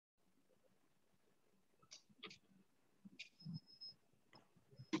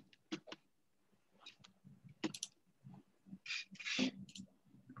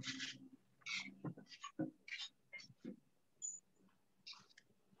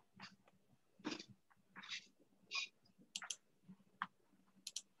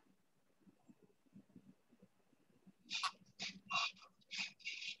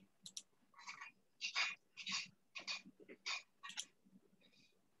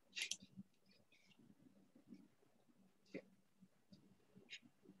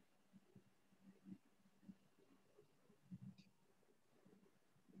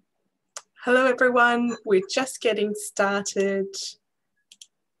Hello everyone, we're just getting started.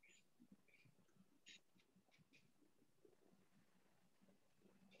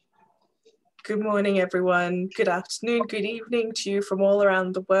 Good morning everyone, good afternoon, good evening to you from all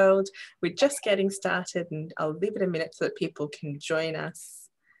around the world. We're just getting started and I'll leave it a minute so that people can join us.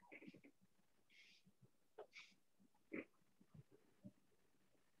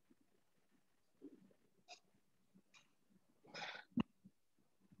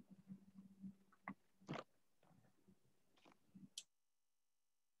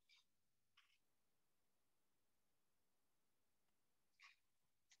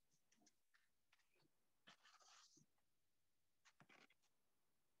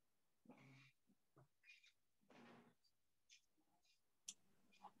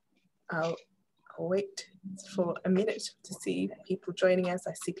 I'll wait for a minute to see people joining us.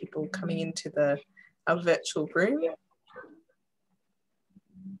 I see people coming into our virtual room.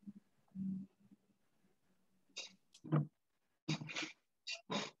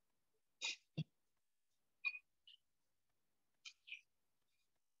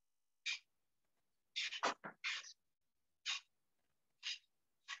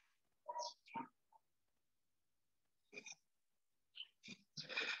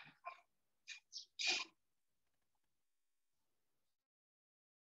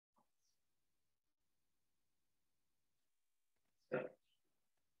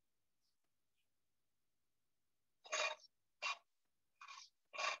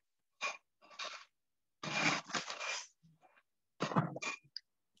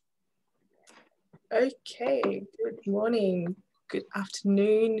 Okay, good morning, good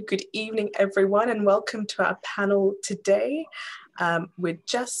afternoon, good evening everyone, and welcome to our panel today. We're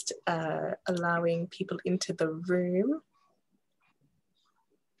just allowing people into the room.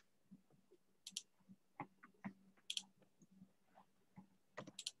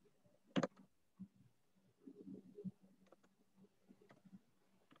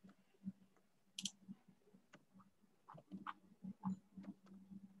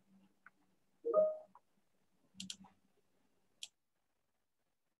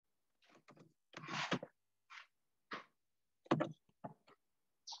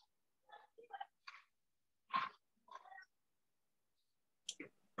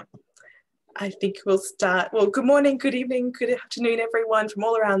 I think we'll start. Well, good morning, good evening, good afternoon, everyone from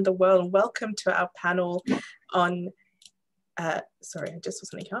all around the world, and welcome to our panel on, sorry, I just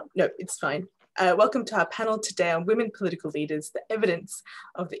wasn't making up. No, it's fine. Welcome to our panel today on women political leaders, the evidence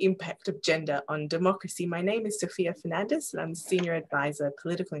of the impact of gender on democracy. My name is Sophia Fernandes and I'm Senior Advisor,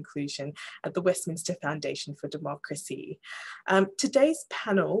 Political Inclusion at the Westminster Foundation for Democracy. Today's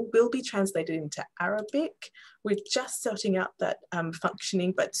panel will be translated into Arabic. We're just sorting out that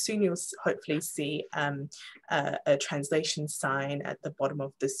functioning, but soon you'll hopefully see a translation sign at the bottom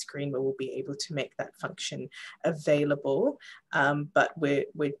of the screen where we'll be able to make that function available. But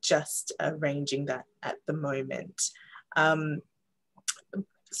we're just arranging that at the moment.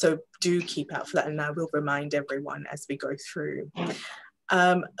 So do keep out for that, and I will remind everyone as we go through.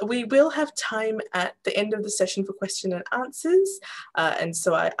 We will have time at the end of the session for question and answers. And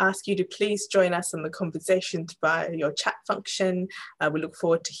so I ask you to please join us in the conversation via your chat function. We look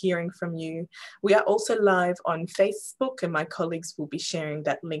forward to hearing from you. We are also live on Facebook, and my colleagues will be sharing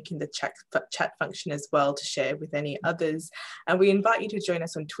that link in the chat function as well to share with any others. And we invite you to join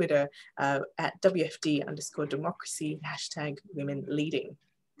us on Twitter at WFD_democracy, #womenleading.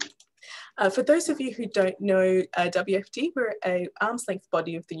 For those of you who don't know WFD, we're an arm's length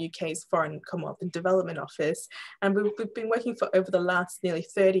body of the UK's Foreign, Commonwealth and Development Office, and we've been working for over the last nearly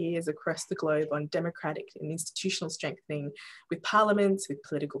 30 years across the globe on democratic and institutional strengthening with parliaments, with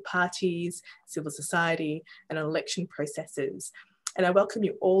political parties, civil society, and election processes. And I welcome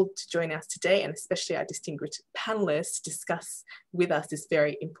you all to join us today, and especially our distinguished panelists to discuss with us this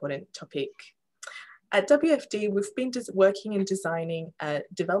very important topic. At WFD, we've been working and designing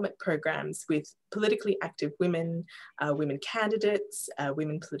development programs with politically active women, women candidates,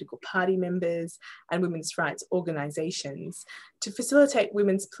 women political party members, and women's rights organisations to facilitate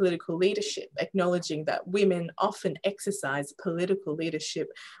women's political leadership, acknowledging that women often exercise political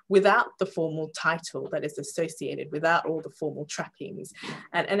leadership without the formal title that is associated, without all the formal trappings,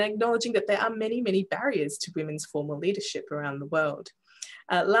 and acknowledging that there are many, many barriers to women's formal leadership around the world.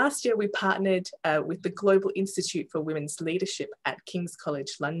 Last year, we partnered with the Global Institute for Women's Leadership at King's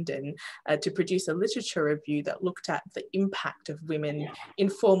College London to produce a literature review that looked at the impact of women in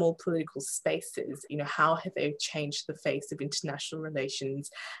formal political spaces. You know, how have they changed the face of international relations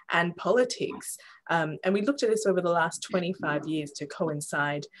and politics? And we looked at this over the last 25 years to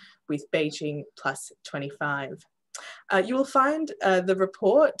coincide with Beijing Plus 25. You will find the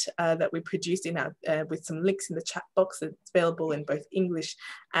report that we produced in our, with some links in the chat box. It's available in both English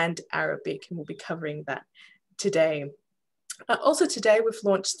and Arabic, and we'll be covering that today. Also today, we've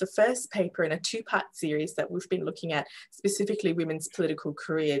launched the first paper in a two-part series that we've been looking at specifically women's political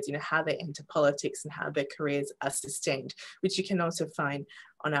careers, how they enter politics and how their careers are sustained, which you can also find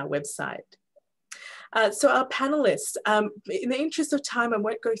on our website. So our panelists, in the interest of time, I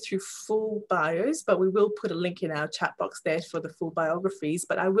won't go through full bios, but we will put a link in our chat box there for the full biographies,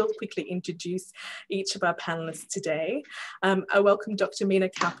 but I will quickly introduce each of our panelists today. I welcome Dr. Minna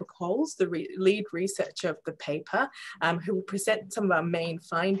Cowper-Coles, the lead researcher of the paper, who will present some of our main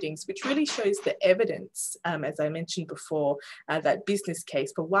findings, which really shows the evidence, as I mentioned before, that business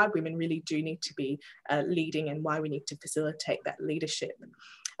case for why women really do need to be leading and why we need to facilitate that leadership.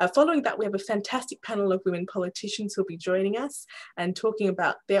 Following that, we have a fantastic panel of women politicians who will be joining us and talking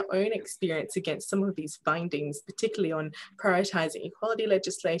about their own experience against some of these findings, particularly on prioritising equality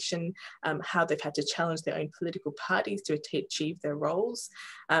legislation, how they've had to challenge their own political parties to achieve their roles,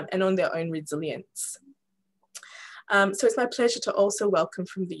 and on their own resilience. So it's my pleasure to also welcome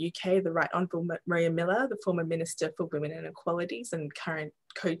from the UK, the Right Honourable Maria Miller, the former Minister for Women and Equalities and current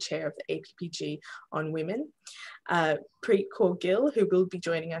co-chair of the APPG on Women. Preet Gill, who will be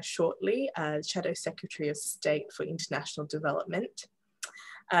joining us shortly, Shadow Secretary of State for International Development.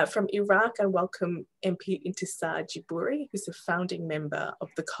 From Iraq, I welcome MP Intissar Jibouri, who's a founding member of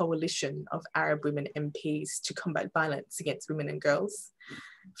the Coalition of Arab Women MPs to Combat Violence Against Women and Girls.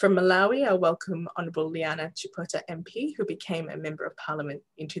 From Malawi, I welcome Honourable Liana Chapota MP, who became a Member of Parliament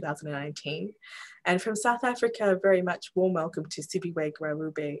in 2019. And from South Africa, a very much warm welcome to Siviwe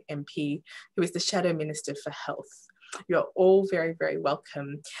Gwarube MP, who is the Shadow Minister for Health. You're all very, very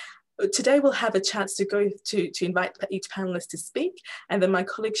welcome. Today we'll have a chance to go to invite each panelist to speak, and then my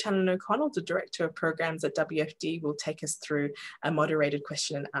colleague Shannon O'Connell, the Director of Programs at WFD, will take us through a moderated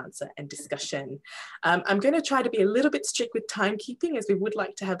question and answer and discussion. I'm going to try to be a little bit strict with timekeeping, as we would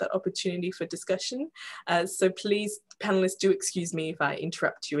like to have that opportunity for discussion. So please, panelists, do excuse me if I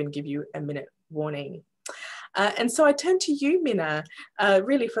interrupt you and give you a minute warning. And so I turn to you, Minna,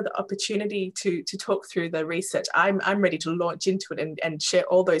 really for the opportunity to talk through the research. I'm ready to launch into it and share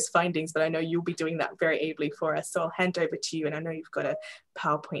all those findings, but I know you'll be doing that very ably for us. So I'll hand over to you, and I know you've got a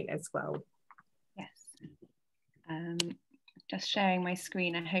PowerPoint as well. Yes. Just sharing my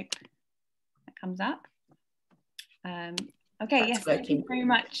screen. I hope that comes up. Okay, yes, thank you very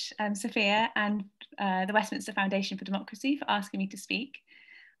much, Sophia, and the Westminster Foundation for Democracy for asking me to speak.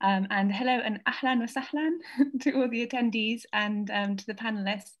 And hello and ahlan wa sahlan to all the attendees and to the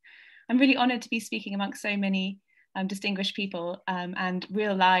panelists. I'm really honoured to be speaking amongst so many distinguished people and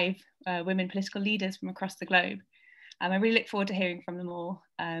real live women political leaders from across the globe. I really look forward to hearing from them all,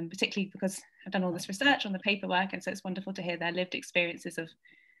 particularly because I've done all this research on the paperwork, and so it's wonderful to hear their lived experiences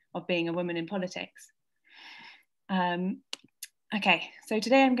of being a woman in politics. Okay, so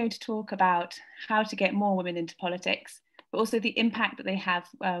today I'm going to talk about how to get more women into politics, but also the impact that they have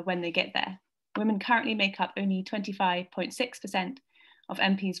when they get there. Women currently make up only 25.6% of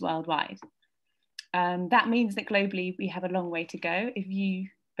MPs worldwide. That means that globally we have a long way to go if you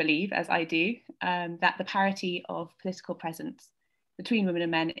believe, as I do, that the parity of political presence between women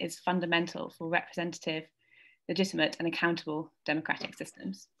and men is fundamental for representative, legitimate and accountable democratic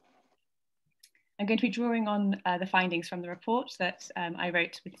systems. I'm going to be drawing on the findings from the report that I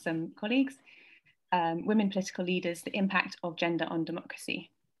wrote with some colleagues, Women Political Leaders, the Impact of Gender on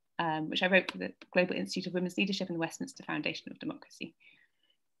Democracy, which I wrote for the Global Institute of Women's Leadership and the Westminster Foundation of Democracy.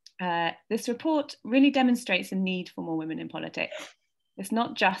 This report really demonstrates the need for more women in politics. It's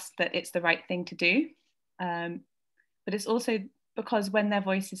not just that it's the right thing to do, but it's also because when their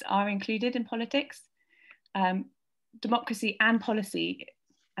voices are included in politics, democracy and policy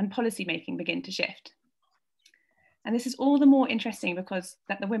making begin to shift. And this is all the more interesting because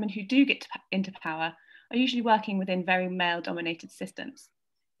that the women who do get into power are usually working within very male-dominated systems.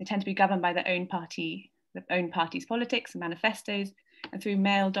 They tend to be governed by their own party's politics and manifestos, and through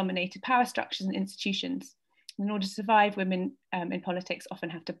male-dominated power structures and institutions. In order to survive, women in politics often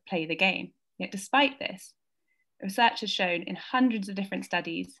have to play the game. Yet despite this, research has shown in hundreds of different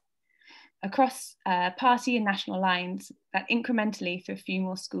studies across party and national lines that incrementally through a few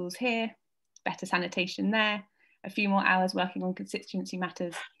more schools here, better sanitation there, a few more hours working on constituency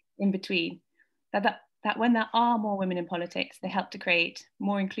matters in between, that when there are more women in politics, they help to create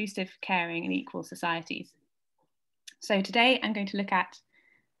more inclusive, caring and equal societies. So today I'm going to look at,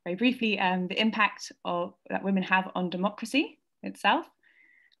 very briefly, the impact that women have on democracy itself,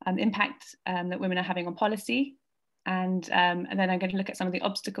 the impact that women are having on policy, and then I'm going to look at some of the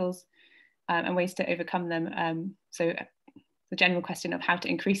obstacles and ways to overcome them. So the general question of how to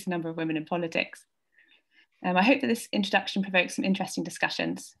increase the number of women in politics. I hope that this introduction provokes some interesting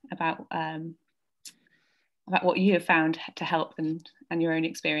discussions about what you have found to help and your own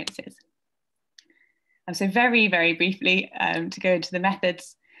experiences. So very, very briefly, to go into the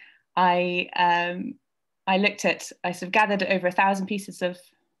methods, I sort of gathered over 1,000 pieces of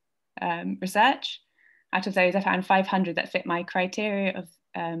research. Out of those, I found 500 that fit my criteria of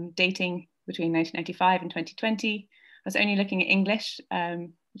dating between 1995 and 2020. I was only looking at English,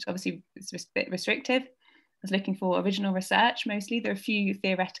 which obviously is a bit restrictive. I was looking for original research mostly. There are a few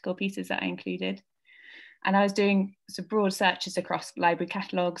theoretical pieces that I included. And I was doing some broad searches across library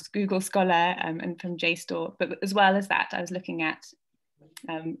catalogues, Google Scholar, and from JSTOR. But as well as that, I was looking at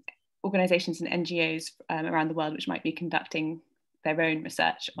organisations and NGOs around the world which might be conducting their own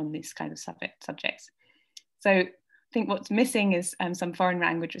research on this kind of subjects. So I think what's missing is some foreign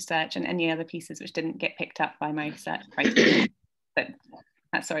language research and any other pieces which didn't get picked up by my research criteria. But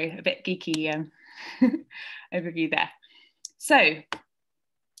that's, sorry, a bit geeky overview there. So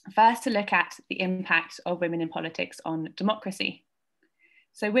first, to look at the impact of women in politics on democracy.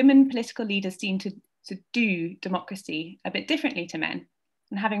 So women political leaders seem to do democracy a bit differently to men,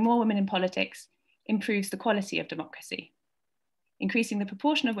 and having more women in politics improves the quality of democracy. Increasing the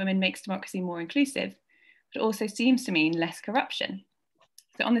proportion of women makes democracy more inclusive, but also seems to mean less corruption.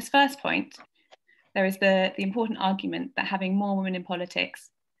 So on this first point, there is the important argument that having more women in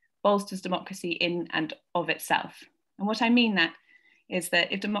politics bolsters democracy in and of itself. And what I mean that is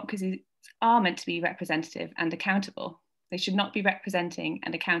that if democracies are meant to be representative and accountable, they should not be representing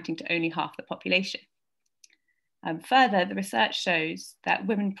and accounting to only half the population. Further, the research shows that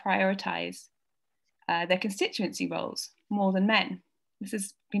women prioritise their constituency roles more than men. This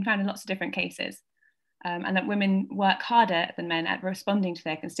has been found in lots of different cases, and that women work harder than men at responding to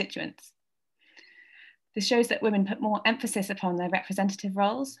their constituents. This shows that women put more emphasis upon their representative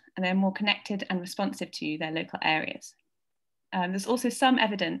roles, and they're more connected and responsive to their local areas. There's also some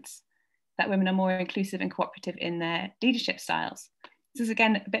evidence that women are more inclusive and cooperative in their leadership styles. This is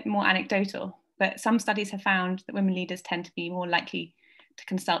again a bit more anecdotal, but some studies have found that women leaders tend to be more likely to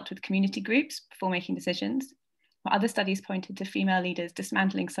consult with community groups before making decisions, while other studies pointed to female leaders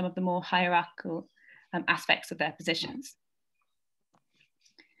dismantling some of the more hierarchical aspects of their positions.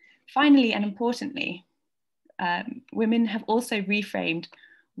 Finally, and importantly, women have also reframed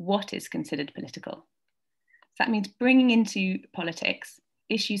what is considered political. So that means bringing into politics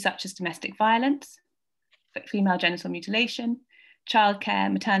issues such as domestic violence, female genital mutilation,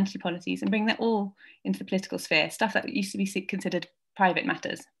 childcare, maternity policies, and bring that all into the political sphere, stuff that used to be considered private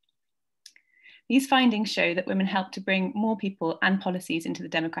matters. These findings show that women help to bring more people and policies into the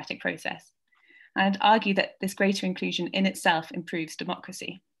democratic process, and argue that this greater inclusion in itself improves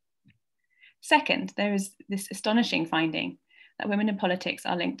democracy. Second, there is this astonishing finding that women in politics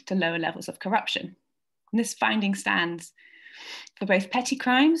are linked to lower levels of corruption. And this finding stands for both petty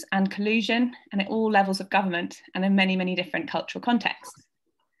crimes and collusion, and at all levels of government and in many, many different cultural contexts.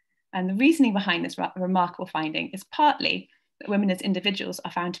 And the reasoning behind this remarkable finding is partly that women as individuals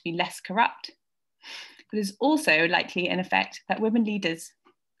are found to be less corrupt, but it is also likely in effect that women leaders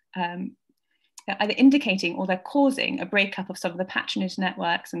are either indicating or they're causing a breakup of some of the patronage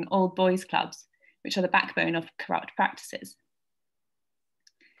networks and old boys clubs, which are the backbone of corrupt practices.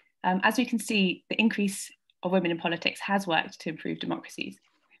 As we can see, the increase of women in politics has worked to improve democracies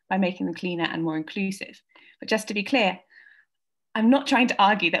by making them cleaner and more inclusive. But just to be clear, I'm not trying to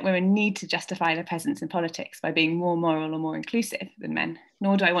argue that women need to justify their presence in politics by being more moral or more inclusive than men,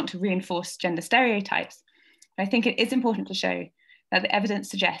 nor do I want to reinforce gender stereotypes. But I think it is important to show that the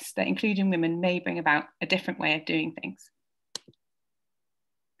evidence suggests that including women may bring about a different way of doing things.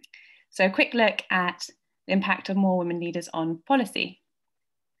 So a quick look at the impact of more women leaders on policy.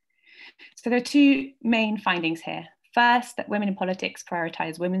 So there are two main findings here. First, that women in politics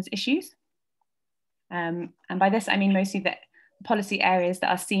prioritise women's issues. And by this, I mean mostly that policy areas that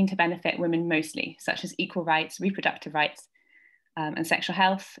are seen to benefit women mostly, such as equal rights, reproductive rights, and sexual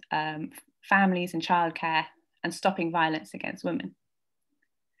health, families and childcare, and stopping violence against women.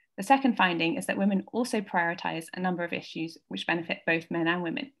 The second finding is that women also prioritise a number of issues which benefit both men and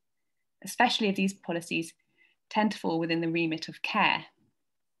women, especially if these policies tend to fall within the remit of care.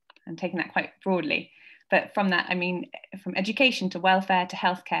 I'm taking that quite broadly, but from that, I mean from education to welfare to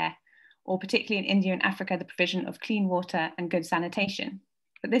healthcare, or particularly in India and Africa, the provision of clean water and good sanitation.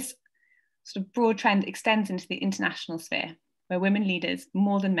 But this sort of broad trend extends into the international sphere, where women leaders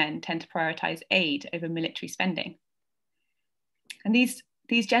more than men tend to prioritise aid over military spending. And these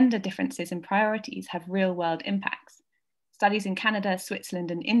gender differences in priorities have real world impacts. Studies in Canada, Switzerland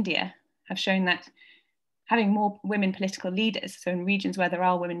and India have shown that having more women political leaders, so in regions where there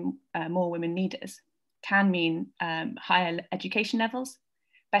are more women leaders, can mean higher education levels,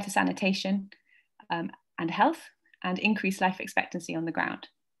 better sanitation and health, and increased life expectancy on the ground.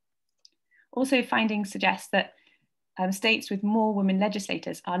 Also, findings suggest that states with more women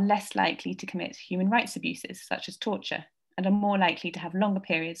legislators are less likely to commit human rights abuses, such as torture, and are more likely to have longer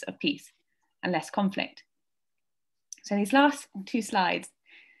periods of peace and less conflict. So these last two slides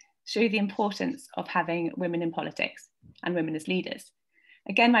show the importance of having women in politics and women as leaders.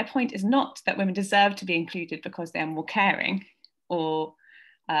 Again, my point is not that women deserve to be included because they are more caring, or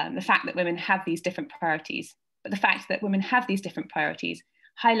the fact that women have these different priorities, but the fact that women have these different priorities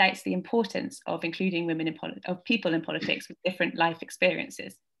highlights the importance of including people in politics with different life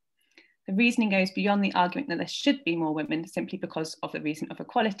experiences. The reasoning goes beyond the argument that there should be more women simply because of the reason of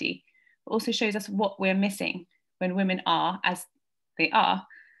equality, but also shows us what we're missing when women are, as they are,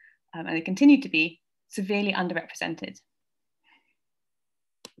 and they continue to be, severely underrepresented.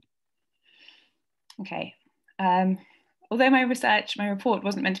 Okay, although my report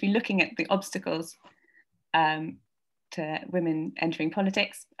wasn't meant to be looking at the obstacles to women entering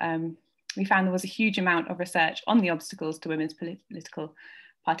politics, we found there was a huge amount of research on the obstacles to women's political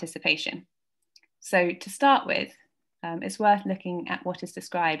participation. So to start with, it's worth looking at what is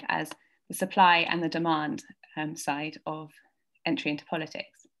described as the supply and the demand side of entry into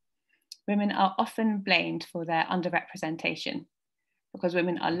politics. Women are often blamed for their underrepresentation because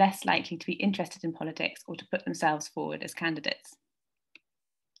women are less likely to be interested in politics or to put themselves forward as candidates.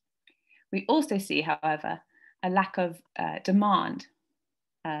 We also see, however, a lack of demand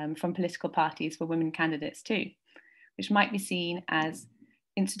from political parties for women candidates too, which might be seen as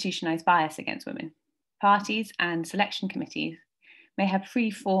institutionalized bias against women. Parties and selection committees may have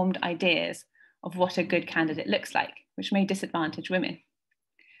pre-formed ideas of what a good candidate looks like, which may disadvantage women.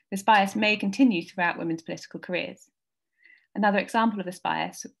 This bias may continue throughout women's political careers. Another example of this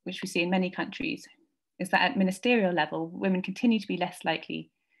bias, which we see in many countries, is that at ministerial level, women continue to be less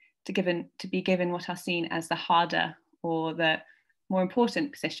likely to be given what are seen as the harder or the more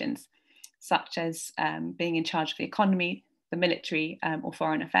important positions, such as being in charge of the economy, the military, or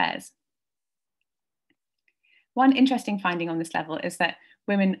foreign affairs. One interesting finding on this level is that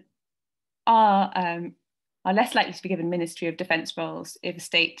women are less likely to be given Ministry of Defence roles if a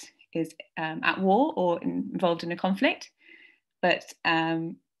state is at war or involved in a conflict, but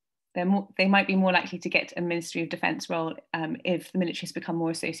they might be more likely to get a Ministry of Defence role if the military has become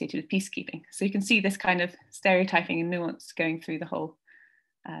more associated with peacekeeping. So you can see this kind of stereotyping and nuance going through the whole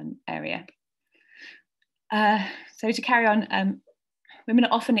area. So to carry on, women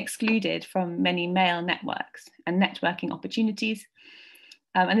are often excluded from many male networks and networking opportunities,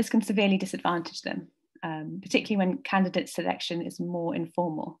 and this can severely disadvantage them, particularly when candidate selection is more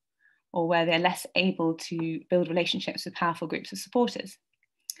informal or where they're less able to build relationships with powerful groups of supporters.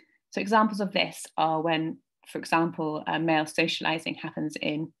 So examples of this are when, for example, male socializing happens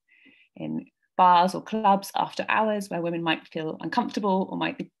in bars or clubs after hours where women might feel uncomfortable or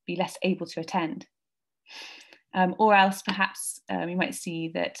might be less able to attend. Or else perhaps you might see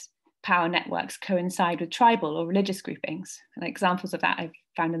that power networks coincide with tribal or religious groupings. And examples of that I've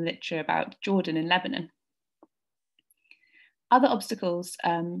found in the literature about Jordan and Lebanon. Other obstacles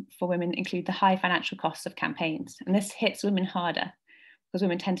for women include the high financial costs of campaigns, and this hits women harder because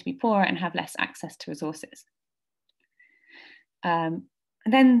women tend to be poorer and have less access to resources. And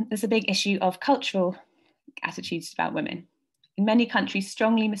then there's a big issue of cultural attitudes about women. In many countries,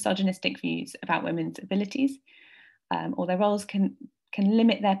 strongly misogynistic views about women's abilities or their roles can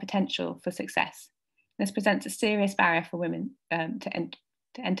limit their potential for success. This presents a serious barrier for women to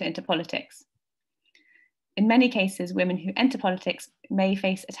enter into politics. In many cases, women who enter politics may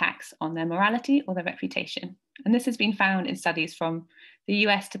face attacks on their morality or their reputation. And this has been found in studies from the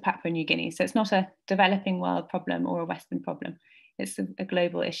US to Papua New Guinea. So it's not a developing world problem or a Western problem. It's a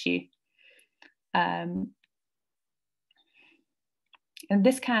global issue. And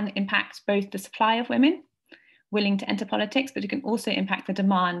this can impact both the supply of women willing to enter politics, but it can also impact the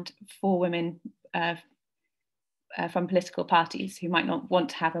demand for women from political parties who might not want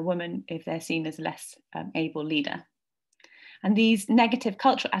to have a woman if they're seen as a less able leader. And these negative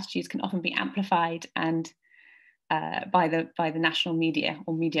cultural attitudes can often be amplified and by the national media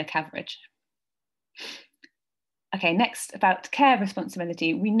or media coverage. Okay, next about care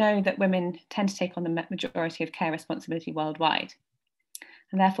responsibility. We know that women tend to take on the majority of care responsibility worldwide.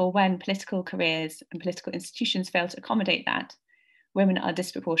 And therefore, when political careers and political institutions fail to accommodate that, women are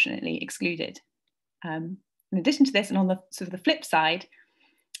disproportionately excluded. In addition to this, and on the sort of the flip side,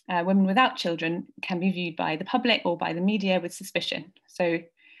 women without children can be viewed by the public or by the media with suspicion. So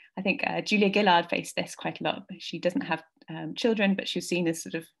I think Julia Gillard faced this quite a lot. She doesn't have children, but she was seen as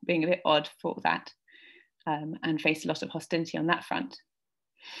sort of being a bit odd for that, and faced a lot of hostility on that front.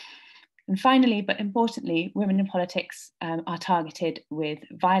 And finally, but importantly, women in politics are targeted with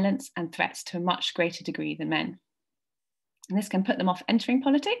violence and threats to a much greater degree than men. And this can put them off entering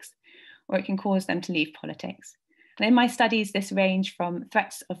politics, or it can cause them to leave politics. And in my studies, this range from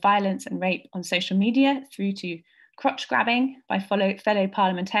threats of violence and rape on social media through to crotch grabbing by fellow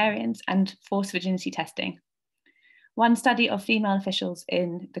parliamentarians and forced virginity testing. One study of female officials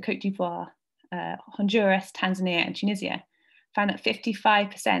in the Côte d'Ivoire, Honduras, Tanzania, and Tunisia found that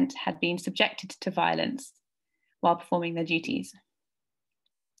 55% had been subjected to violence while performing their duties.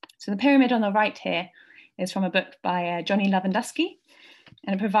 So the pyramid on the right here is from a book by Johnny Lewandowski,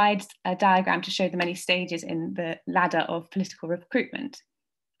 and it provides a diagram to show the many stages in the ladder of political recruitment.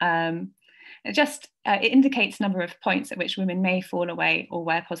 It indicates a number of points at which women may fall away or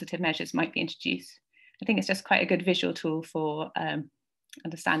where positive measures might be introduced. I think it's just quite a good visual tool for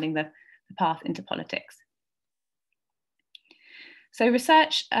understanding the path into politics. So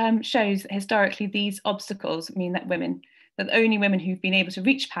research shows that historically these obstacles mean that the only women who've been able to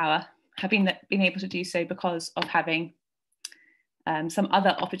reach power have been able to do so because of having some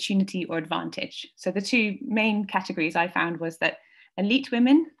other opportunity or advantage. So the two main categories I found was that elite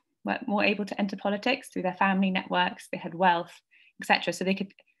women were more able to enter politics through their family networks, they had wealth, etc. So they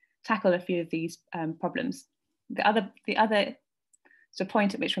could tackle a few of these problems. The other sort of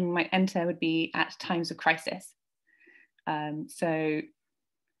point at which women might enter would be at times of crisis. If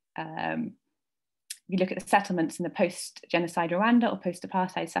you look at the settlements in the post-genocide Rwanda or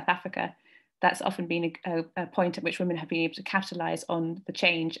post-apartheid South Africa, that's often been a point at which women have been able to capitalise on the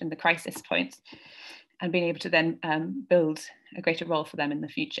change and the crisis points and being able to then build a greater role for them in the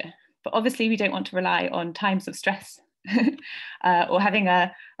future. But obviously we don't want to rely on times of stress or having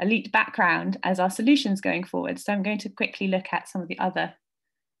a elite background as our solutions going forward. So I'm going to quickly look at some of the other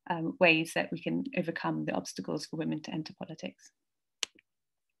ways that we can overcome the obstacles for women to enter politics.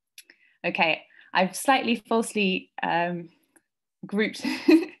 Okay, I've slightly falsely grouped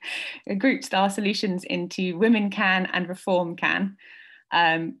our solutions into women can and reform can.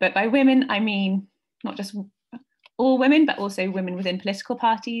 But by women, I mean not just all women, but also women within political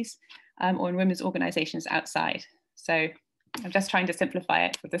parties or in women's organisations outside. So I'm just trying to simplify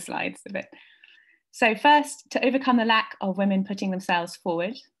it for the slides a bit. So first, to overcome the lack of women putting themselves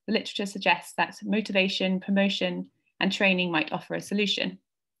forward, the literature suggests that motivation, promotion, and training might offer a solution.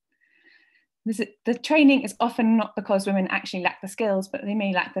 The training is often not because women actually lack the skills, but they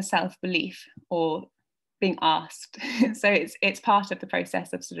may lack the self-belief or being asked. So it's part of the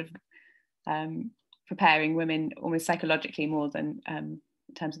process of sort of preparing women almost psychologically more than in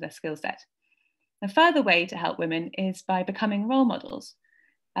terms of their skill set. A further way to help women is by becoming role models.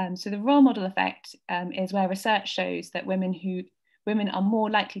 So the role model effect is where research shows that women are more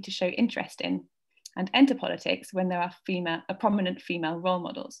likely to show interest in and enter politics when there are prominent female role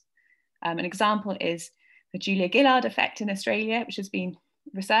models. An example is the Julia Gillard effect in Australia, which has been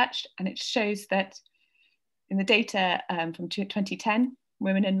researched, and it shows that in the data from 2010,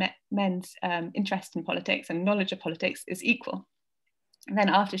 women and men's interest in politics and knowledge of politics is equal. And then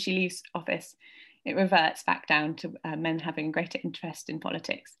after she leaves office, it reverts back down to men having a greater interest in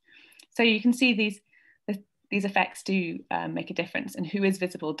politics. So you can see these effects do make a difference, and who is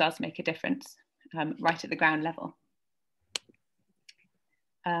visible does make a difference right at the ground level.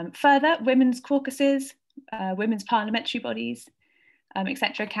 Further, women's caucuses, women's parliamentary bodies,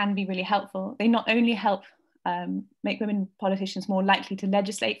 etc. can be really helpful. They not only help make women politicians more likely to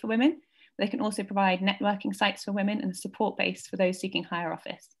legislate for women, but they can also provide networking sites for women and a support base for those seeking higher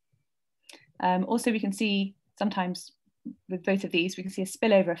office. Also, we can see sometimes with both of these, we can see a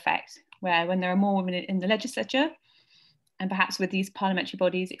spillover effect where when there are more women in the legislature and perhaps with these parliamentary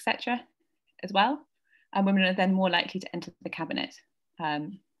bodies, etc. as well, women are then more likely to enter the cabinet.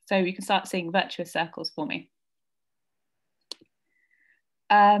 So you can start seeing virtuous circles forming.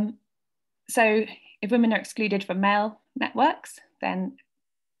 So if women are excluded from male networks, then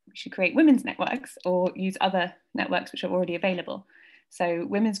we should create women's networks or use other networks which are already available. So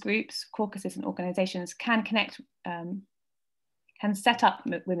women's groups, caucuses and organisations can set up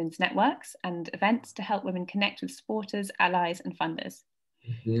women's networks and events to help women connect with supporters, allies and funders.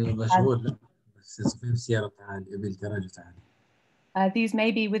 These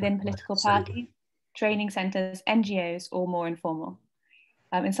may be within political parties, training centres, NGOs, or more informal.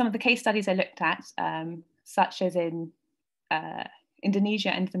 In some of the case studies I looked at, such as in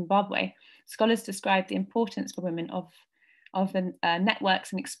Indonesia and Zimbabwe, scholars describe the importance for women of the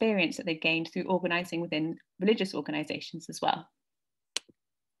networks and experience that they gained through organising within religious organisations as well.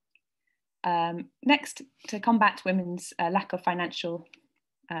 Next, to combat women's lack of financial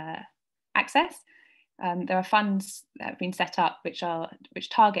access, there are funds that have been set up which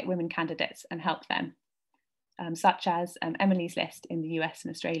target women candidates and help them, such as Emily's List in the US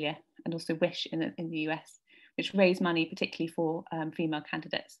and Australia, and also Wish in the US, which raise money particularly for female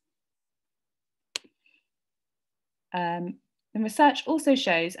candidates. And research also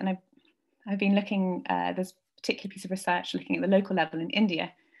shows, and I've been looking, there's a particular piece of research looking at the local level in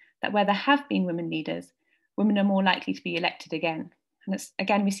India, that where there have been women leaders, women are more likely to be elected again. And it's,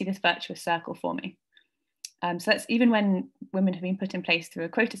 again, we see this virtuous circle forming. So that's even when women have been put in place through a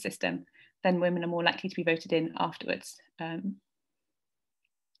quota system, then women are more likely to be voted in afterwards. But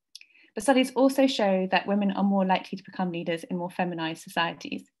studies also show that women are more likely to become leaders in more feminized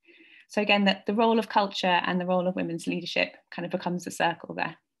societies. So again, that the role of culture and the role of women's leadership kind of becomes a circle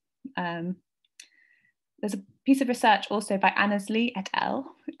there. There's a piece of research also by Annesley et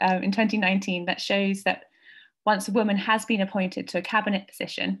al. In 2019 that shows that once a woman has been appointed to a cabinet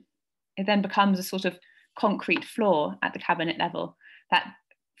position, it then becomes a sort of concrete floor at the cabinet level that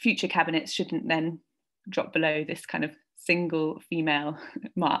future cabinets shouldn't then drop below this kind of single female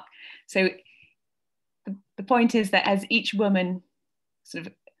mark. So the point is that as each woman sort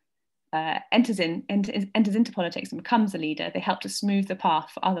of enters into politics and becomes a leader, they help to smooth the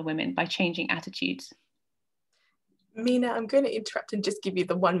path for other women by changing attitudes. Mina, I'm going to interrupt and just give you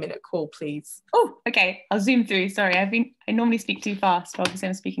the 1 minute call, please. Oh, okay, I'll zoom through. Sorry, I normally speak too fast, but obviously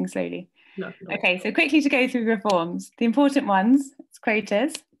I'm speaking slowly. No. Okay, so quickly to go through reforms. The important ones, it's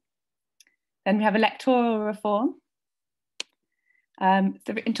quotas. Then we have electoral reform.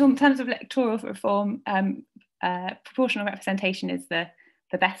 So in terms of electoral reform, proportional representation is the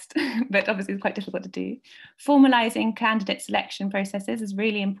best, but obviously it's quite difficult to do. Formalising candidate selection processes is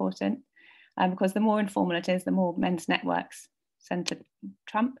really important because the more informal it is, the more men's networks send to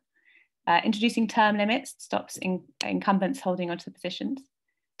Trump. Introducing term limits stops incumbents holding onto the positions.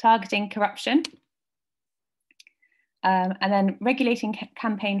 Targeting corruption. And then regulating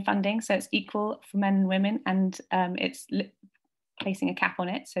campaign funding, so it's equal for men and women, and it's placing a cap on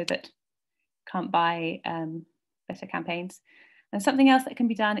it so that you can't buy better campaigns. And something else that can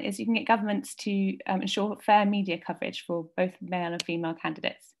be done is you can get governments to ensure fair media coverage for both male and female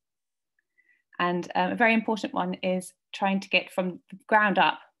candidates. And a very important one is trying to get from the ground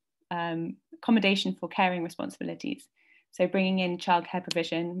up accommodation for caring responsibilities. So bringing in childcare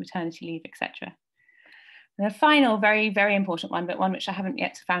provision, maternity leave, etc. And the final very, very important one, but one which I haven't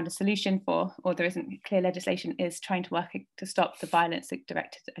yet found a solution for, or there isn't clear legislation, is trying to work to stop the violence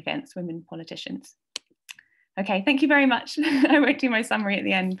directed against women politicians. Okay, thank you very much. I won't do my summary at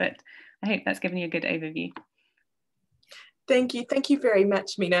the end, but I hope that's given you a good overview. Thank you very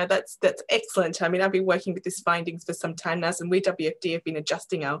much, Minna. That's excellent. I mean, I've been working with these findings for some time now, and we WFD have been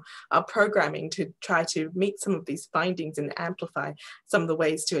adjusting our programming to try to meet some of these findings and amplify some of the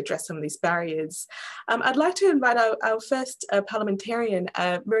ways to address some of these barriers. I'd like to invite our first parliamentarian,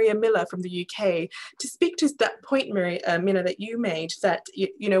 Maria Miller from the UK, to speak to that point, Minna, that you made, that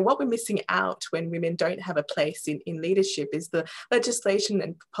you know what we're missing out when women don't have a place in leadership is the legislation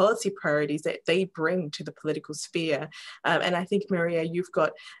and policy priorities that they bring to the political sphere. And I think, Maria, you've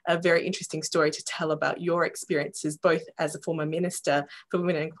got a very interesting story to tell about your experiences, both as a former minister for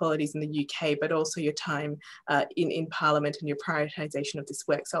women and equalities in the UK, but also your time in Parliament and your prioritisation of this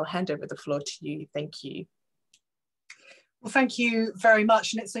work. So I'll hand over the floor to you. Thank you. Well, thank you very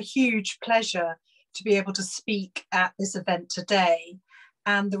much. And it's a huge pleasure to be able to speak at this event today.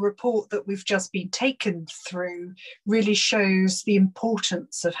 And the report that we've just been taken through really shows the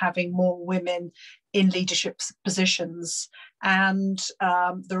importance of having more women in leadership positions. And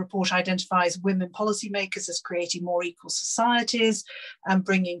the report identifies women policymakers as creating more equal societies and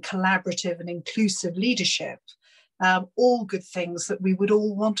bringing collaborative and inclusive leadership. All good things that we would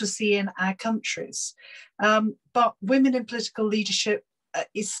all want to see in our countries. But women in political leadership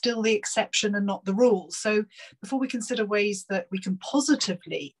is still the exception and not the rule. So before we consider ways that we can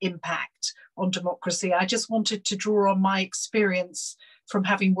positively impact on democracy, I just wanted to draw on my experience from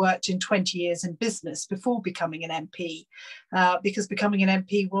having worked in 20 years in business before becoming an MP, because becoming an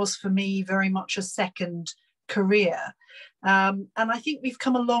MP was for me very much a second career. And I think we've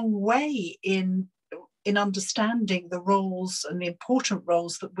come a long way in understanding the roles and the important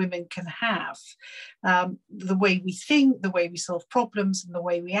roles that women can have. The way we think, the way we solve problems, and the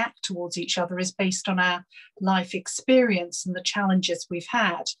way we act towards each other is based on our life experience and the challenges we've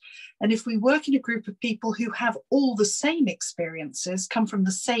had. And if we work in a group of people who have all the same experiences, come from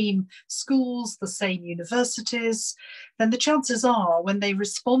the same schools, the same universities, then the chances are when they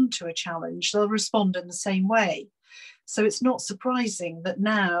respond to a challenge, they'll respond in the same way. So it's not surprising that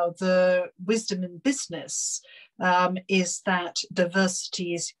now the wisdom in business is that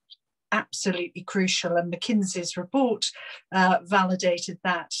diversity is absolutely crucial, and McKinsey's report validated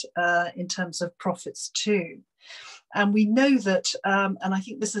that in terms of profits too. And we know that, and I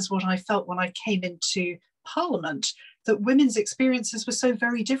think this is what I felt when I came into Parliament, that women's experiences were so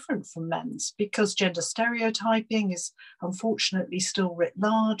very different from men's, because gender stereotyping is unfortunately still writ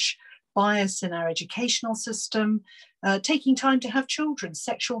large, bias in our educational system, taking time to have children,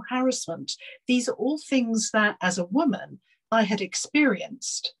 sexual harassment. These are all things that, as a woman, I had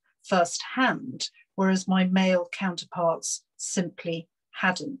experienced firsthand, whereas my male counterparts simply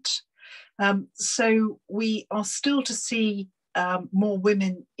hadn't. So we are still to see more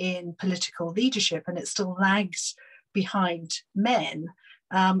women in political leadership, and it still lags behind men.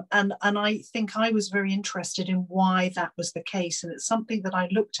 And I think I was very interested in why that was the case. And it's something that I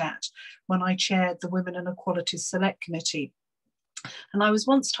looked at when I chaired the Women and Equalities Select Committee. And I was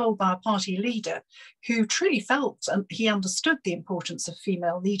once told by a party leader who truly felt and he understood the importance of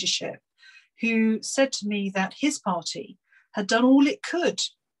female leadership, who said to me that his party had done all it could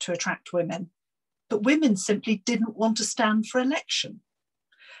to attract women, but women simply didn't want to stand for election,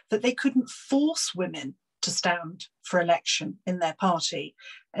 that they couldn't force women to stand for election in their party.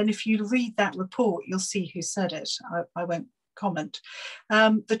 And if you read that report, you'll see who said it. I won't comment.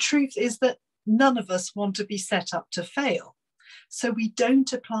 The truth is that none of us want to be set up to fail. So we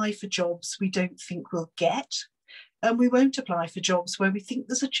don't apply for jobs we don't think we'll get, and we won't apply for jobs where we think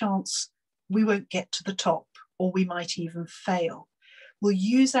there's a chance we won't get to the top, or we might even fail. We'll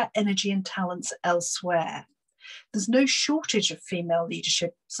use our energy and talents elsewhere. There's no shortage of female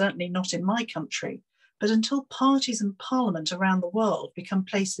leadership, certainly not in my country, but until parties and parliament around the world become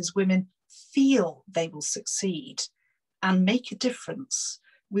places women feel they will succeed and make a difference,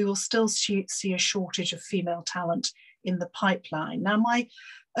 we will still see a shortage of female talent in the pipeline. Now, my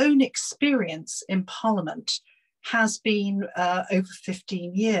own experience in Parliament has been over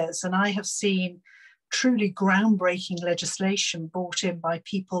 15 years, and I have seen truly groundbreaking legislation brought in by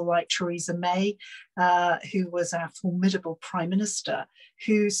people like Theresa May, who was our formidable Prime Minister,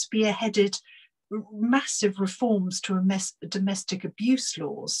 who spearheaded massive reforms to domestic abuse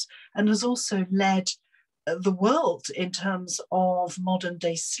laws, and has also led the world in terms of modern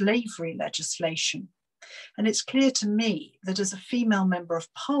day slavery legislation. And it's clear to me that as a female member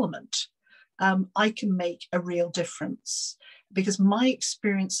of Parliament, I can make a real difference, because my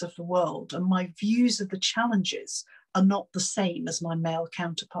experience of the world and my views of the challenges are not the same as my male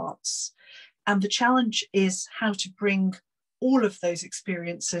counterparts. And the challenge is how to bring all of those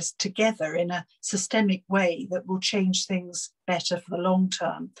experiences together in a systemic way that will change things better for the long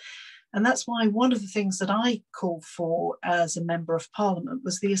term. And that's why one of the things that I called for as a member of Parliament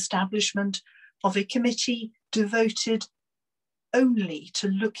was the establishment of a committee devoted only to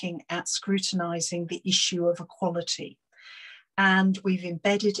looking at scrutinising the issue of equality. And we've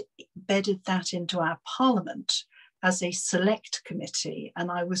embedded that into our Parliament as a select committee,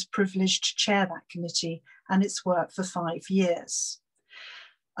 and I was privileged to chair that committee and its work for 5 years.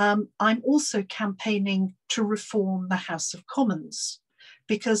 I'm also campaigning to reform the House of Commons,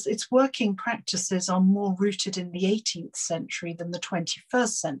 because its working practices are more rooted in the 18th century than the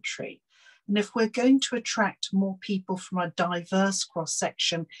 21st century. And if we're going to attract more people from a diverse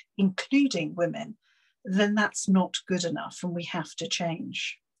cross-section, including women, then that's not good enough, and we have to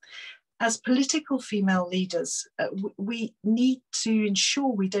change. As political female leaders, we need to ensure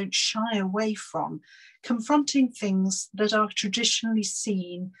we don't shy away from confronting things that are traditionally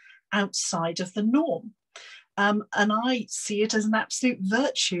seen outside of the norm. And I see it as an absolute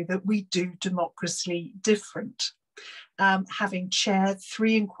virtue that we do democracy different. Having chaired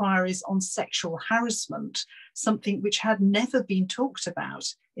 3 inquiries on sexual harassment, something which had never been talked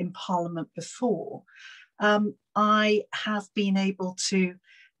about in Parliament before, I have been able to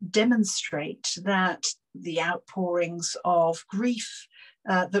demonstrate that the outpourings of grief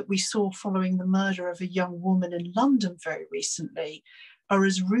that we saw following the murder of a young woman in London very recently are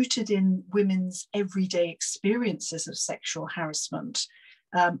as rooted in women's everyday experiences of sexual harassment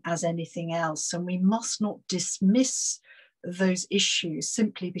as anything else. And we must not dismiss those issues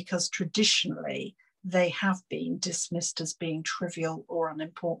simply because traditionally they have been dismissed as being trivial or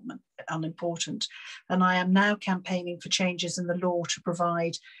unimportant. And I am now campaigning for changes in the law to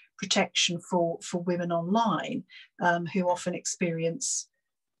provide protection for women online who often experience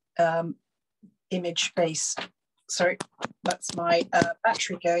image-based, sorry, that's my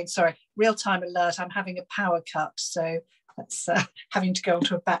battery going, sorry, real-time alert, I'm having a power cut, so that's having to go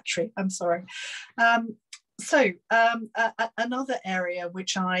onto a battery, I'm sorry. So another area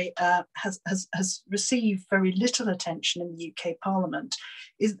which has received very little attention in the UK Parliament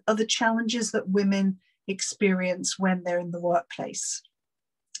are the challenges that women experience when they're in the workplace.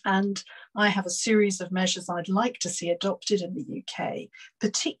 And I have a series of measures I'd like to see adopted in the UK,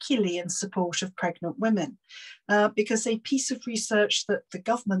 particularly in support of pregnant women, because a piece of research that the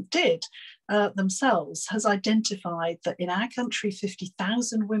government did themselves has identified that in our country,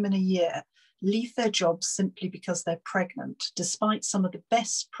 50,000 women a year leave their jobs simply because they're pregnant, despite some of the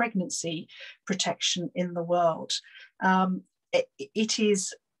best pregnancy protection in the world. It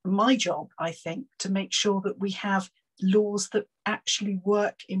is my job, I think, to make sure that we have laws that actually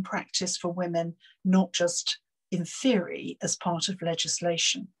work in practice for women, not just in theory as part of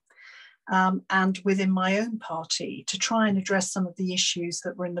legislation. And within my own party, to try and address some of the issues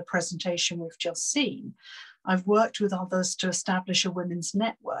that were in the presentation we've just seen, I've worked with others to establish a women's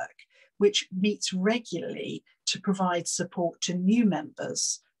network, which meets regularly to provide support to new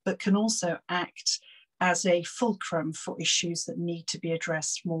members, but can also act as a fulcrum for issues that need to be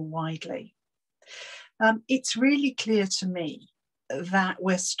addressed more widely. It's really clear to me that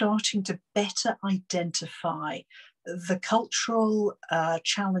we're starting to better identify the cultural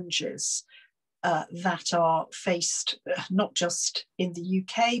challenges that are faced not just in the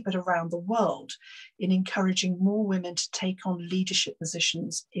UK, but around the world in encouraging more women to take on leadership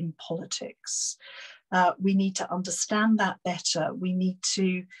positions in politics. We need to understand that better. We need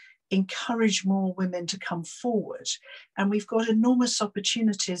to encourage more women to come forward. And we've got enormous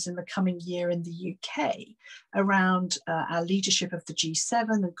opportunities in the coming year in the UK around our leadership of the G7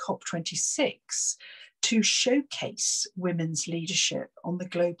 and COP26 to showcase women's leadership on the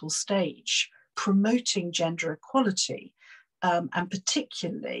global stage, promoting gender equality, and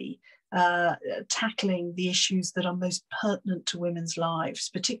particularly tackling the issues that are most pertinent to women's lives,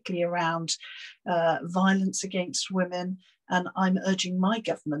 particularly around violence against women. And I'm urging my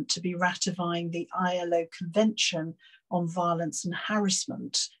government to be ratifying the ILO Convention on Violence and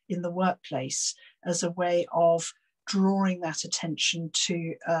Harassment in the Workplace as a way of drawing that attention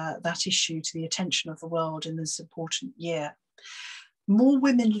to that issue to the attention of the world in this important year. More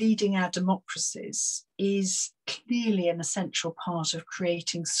women leading our democracies is clearly an essential part of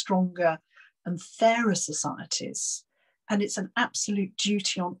creating stronger and fairer societies. And it's an absolute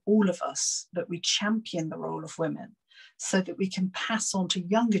duty on all of us that we champion the role of women so that we can pass on to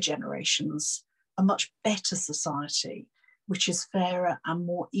younger generations a much better society, which is fairer and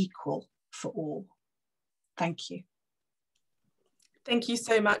more equal for all. Thank you. Thank you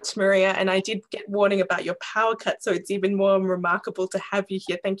so much, Maria. And I did get warning about your power cut, so it's even more remarkable to have you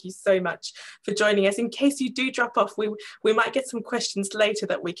here. Thank you so much for joining us. In case you do drop off, we might get some questions later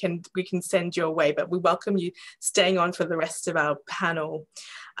that we can send your way, but we welcome you staying on for the rest of our panel.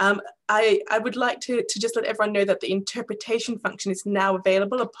 I would like to just let everyone know that the interpretation function is now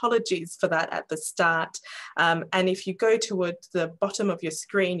available. Apologies for that at the start. And if you go towards the bottom of your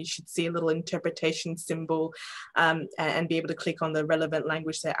screen, you should see a little interpretation symbol and be able to click on the relevant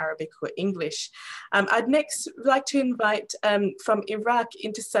language, say Arabic or English. I'd next like to invite from Iraq,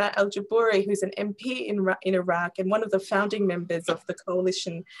 Intissar Jibouri, who's an MP in Iraq and one of the founding members of the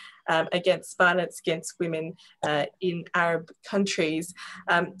coalition against violence against women in Arab countries.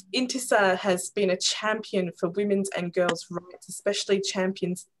 Intissar has been a champion for women's and girls' rights, especially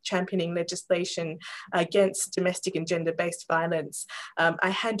championing legislation against domestic and gender-based violence. I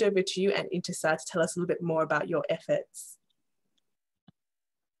hand over to you and Intissar to tell us a little bit more about your efforts.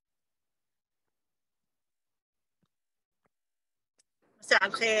 مساء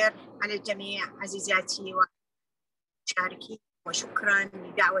الخير على الجميع عزيزاتي ومشاركي، وشكرا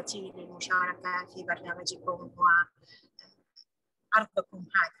لدعوتي للمشاركة في برنامجكم وعرضكم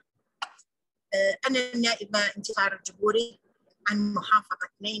هذا. أنا النائبة انتصار الجبوري عن محافظة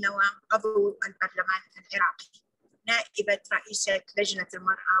نينوى، عضو البرلمان العراقي، نائبة رئيسة لجنة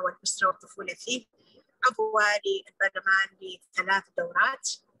المرأة والأسرة والطفولة فيه، عضوة للبرلمان ل3 دورات،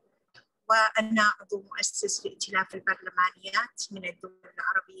 وأنا عضو مؤسس لائتلاف البرلمانيات من الدول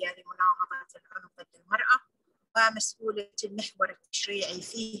العربية لمناهضة العنف ضد المرأة، ومسؤولة المحور التشريعي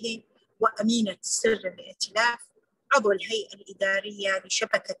فيه، وأمينة سر الائتلاف، عضو الهيئة الإدارية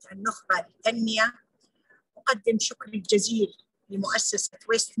لشبكة النخبة للتنمية. أقدم شكري الجزيل لمؤسسة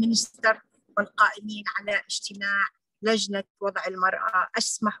ويستمنستر والقائمين على اجتماع لجنة وضع المرأة.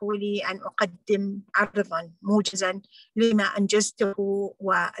 اسمحوا لي أن أقدم عرضاً موجزاً لما أنجزته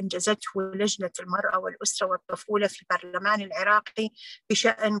وأنجزته لجنة المرأة والأسرة والطفولة في البرلمان العراقي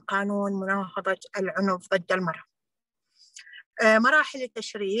بشأن قانون مناهضة العنف ضد المرأة. مراحل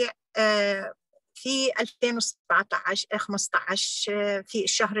التشريع في 2015 في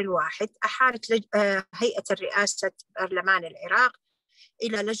الشهر الواحد أحالت هيئة الرئاسة برلمان العراق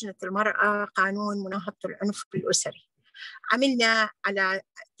إلى لجنة المرأة قانون مناهضة العنف الأسري. عملنا على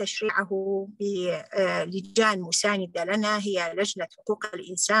تشريعه بلجان مساندة لنا، هي لجنة حقوق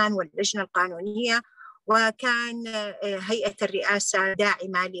الإنسان واللجنة القانونية، وكان هيئة الرئاسة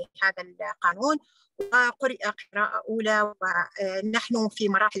داعمة لهذا القانون، وقرأ قراءة أولى، ونحن في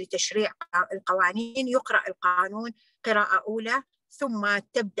مراحل تشريع القوانين يقرأ القانون قراءة أولى، ثم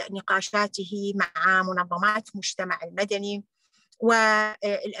تبدأ نقاشاته مع منظمات المجتمع المدني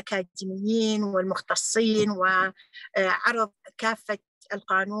والأكاديميين والمختصين، وعرض كافة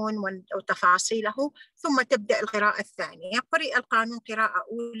القانون وتفاصيله، ثم تبدأ القراءة الثانية. قرأ القانون قراءة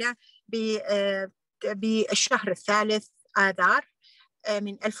أولى بالشهر الثالث آذار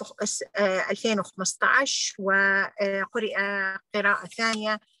من 2015، وقرأ قراءة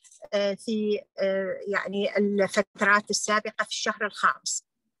ثانية في يعني الفترات السابقة في الشهر الخامس.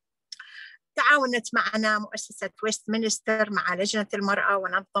 تعاونت معنا مؤسسة ويستمنستر مع لجنة المرأة،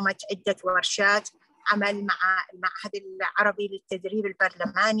 ونظمت عدة ورشات عمل مع المعهد العربي للتدريب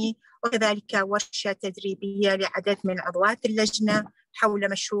البرلماني، وكذلك ورشة تدريبية لعدد من عضوات اللجنة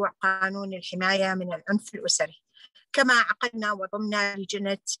حول مشروع قانون الحماية من العنف الأسري. كما عقدنا وضمنا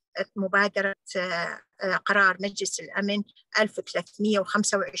لجنة مبادرة قرار مجلس الأمن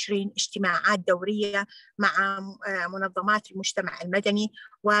 1325 اجتماعات دورية مع منظمات المجتمع المدني،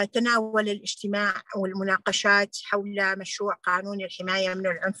 وتناول الاجتماع والمناقشات حول مشروع قانون الحماية من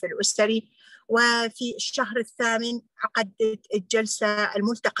العنف الأسري. وفي الشهر الثامن عقدت الجلسة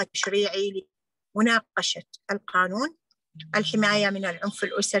الملتقى التشريعي لمناقشة القانون الحماية من العنف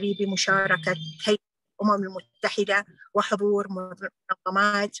الأسري بمشاركة هيئة الأمم المتحدة وحضور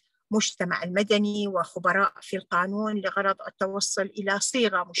منظمات مجتمع المدني وخبراء في القانون لغرض التوصل إلى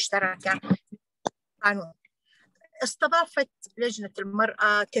صيغة مشتركة للقانون. استضافت لجنة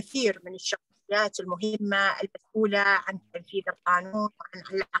المرأة كثير من الشخصيات المهمة المسؤولة عن تنفيذ القانون وعن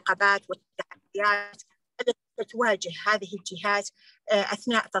العقبات والتحديات التي تواجه هذه الجهات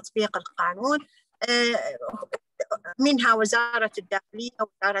أثناء تطبيق القانون، منها وزارة الداخلية،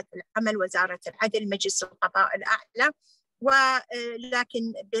 وزارة العمل، وزارة العدل، مجلس القضاء الأعلى.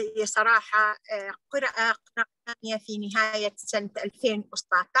 ولكن بصراحة قراءة ثانية في نهاية سنة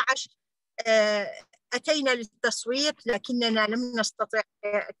 2019 أتينا للتصويت، لكننا لم نستطع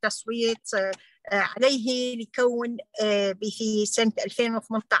التصويت عليه لكون في سنة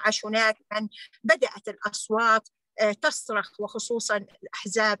 2018 هناك من بدأت الأصوات تصرخ، وخصوصا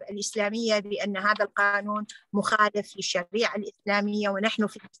الأحزاب الإسلامية، بأن هذا القانون مخالف للشريعة الإسلامية، ونحن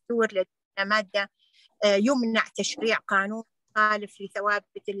في الدستور لدينا مادة يمنع تشريع قانون مخالف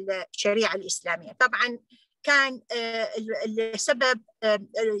لثوابت الشريعة الإسلامية. طبعا كان السبب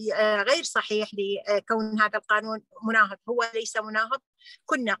غير صحيح لكون هذا القانون مناهض، هو ليس مناهض.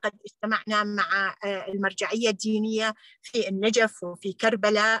 كنا قد اجتمعنا مع المرجعية الدينية في النجف وفي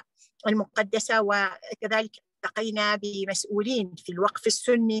كربلاء المقدسة، وكذلك التقينا بمسؤولين في الوقف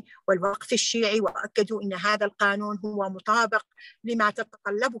السني والوقف الشيعي، وأكدوا أن هذا القانون هو مطابق لما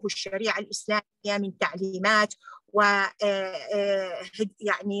تتطلبه الشريعة الإسلامية من تعليمات و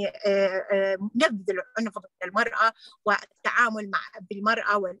يعني نبذ العنف ضد المرأة والتعامل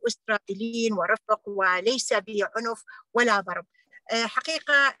بالمرأة والأسرة بلين ورفق، وليس بعنف ولا ضرب.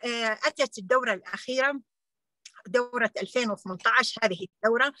 حقيقة أتت الدورة الأخيرة، دورة 2018، هذه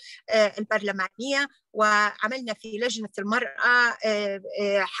الدورة البرلمانية، وعملنا في لجنة المرأة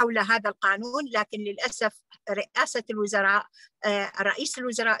حول هذا القانون. لكن للأسف رئاسة الوزراء، رئيس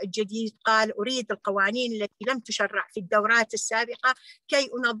الوزراء الجديد قال أريد القوانين التي لم تشرع في الدورات السابقة كي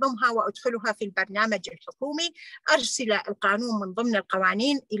أنظمها وأدخلها في البرنامج الحكومي. أرسل القانون من ضمن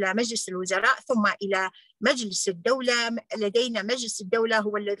القوانين إلى مجلس الوزراء ثم إلى مجلس الدولة. لدينا مجلس الدولة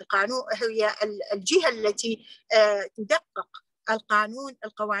هو القانون، هي الجهة التي تدقق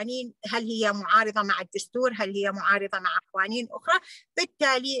القوانين، هل هي معارضة مع الدستور، هل هي معارضة مع قوانين أخرى.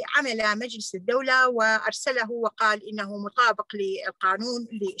 بالتالي عمل مجلس الدولة وأرسله وقال إنه مطابق للقانون،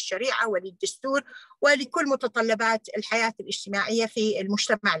 للشريعة وللدستور ولكل متطلبات الحياة الاجتماعية في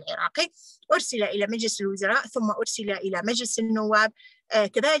المجتمع العراقي. أرسل إلى مجلس الوزراء ثم أرسل إلى مجلس النواب.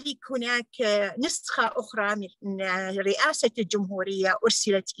 كذلك هناك نسخة أخرى من رئاسة الجمهورية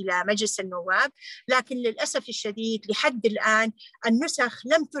أرسلت إلى مجلس النواب، لكن للأسف الشديد لحد الآن النسخ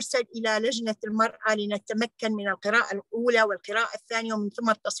لم ترسل إلى لجنة المرأة لنتمكن من القراءة الأولى والقراءة الثانية ومن ثم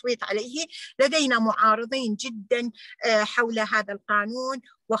التصويت عليه. لدينا معارضين جدا حول هذا القانون،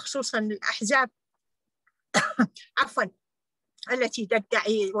 وخصوصا الأحزاب التي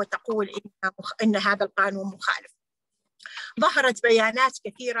تدعي وتقول إن هذا القانون مخالف. ظهرت بيانات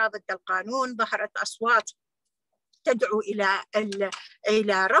كثيرة ضد القانون، ظهرت أصوات تدعو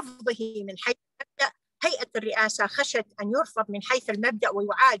إلى رفضه من حيث المبدأ. هيئة الرئاسة خشت أن يرفض من حيث المبدأ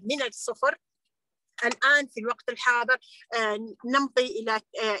ويعاد من الصفر. الآن في الوقت الحاضر نمضي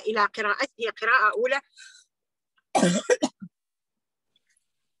إلى قراءته قراءة أولى.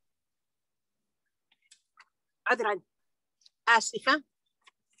 عذرا، آسفة.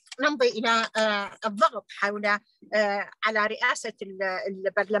 نمضي إلى الضغط حول على رئاسة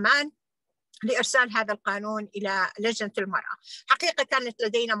البرلمان لإرسال هذا القانون إلى لجنة المرأة. حقيقة كانت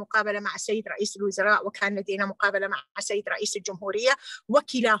لدينا مقابلة مع السيد رئيس الوزراء، وكان لدينا مقابلة مع السيد رئيس الجمهورية،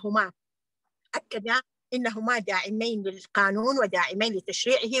 وكلاهما أكدا إنهما داعمين للقانون وداعمين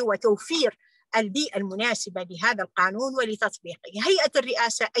لتشريعه وتوفير البيئة المناسبة لهذا القانون ولتطبيقه. هيئة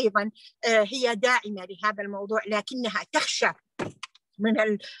الرئاسة أيضا هي داعمة لهذا الموضوع، لكنها تخشى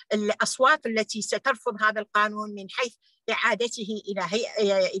من الأصوات التي سترفض هذا القانون من حيث إعادته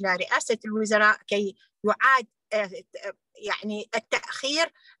إلى رئاسة الوزراء كي يعاد يعني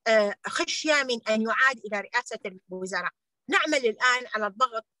التأخير، خشية من أن يعاد إلى رئاسة الوزراء. نعمل الآن على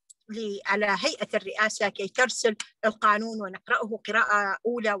الضغط على هيئة الرئاسة كي ترسل القانون ونقرأه قراءة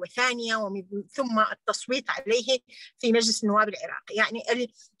أولى وثانية ومن ثم التصويت عليه في مجلس النواب العراقي. يعني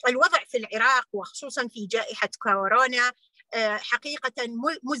الوضع في العراق وخصوصا في جائحة كورونا حقيقة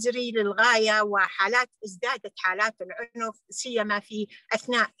مزري للغاية، ازدادت حالات العنف سيما في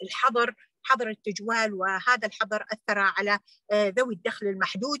أثناء حظر التجوال، وهذا الحظر أثر على ذوي الدخل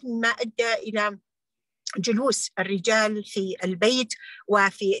المحدود مما أدى إلى جلوس الرجال في البيت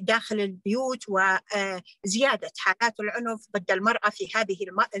وفي داخل البيوت وزيادة حالات العنف ضد المرأة في هذه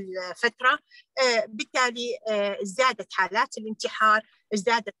الفترة. بالتالي ازدادت حالات الانتحار،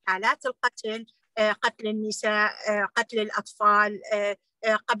 ازدادت حالات القتل، قتل النساء، قتل الأطفال.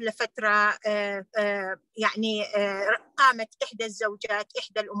 قبل فترة يعني قامت إحدى الزوجات،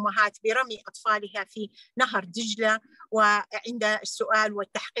 إحدى الأمهات برمي أطفالها في نهر دجلة، وعند السؤال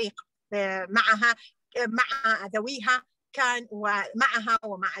والتحقيق معها مع ذويها كان ومعها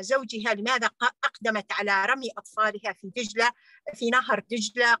ومع زوجها لماذا أقدمت على رمي أطفالها في دجلة في نهر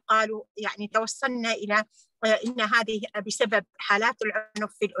دجلة، قالوا يعني توصلنا إلى إن هذه بسبب حالات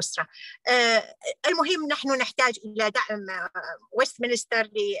العنف في الأسرة. المهم نحن نحتاج إلى دعم ويستمنستر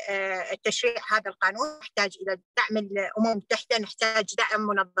لتشريع هذا القانون، نحتاج إلى دعم الأمم المتحدة، نحتاج دعم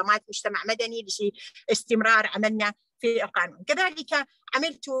منظمات مجتمع مدني لاستمرار عملنا في القانون. كذلك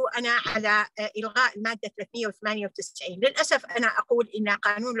عملت أنا على إلغاء المادة 398. للأسف أنا أقول إن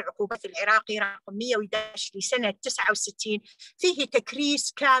قانون العقوبات العراقي رقم 111 لسنة 69 فيه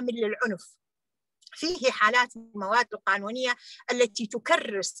تكريس كامل للعنف، فيه حالات من المواد القانونية التي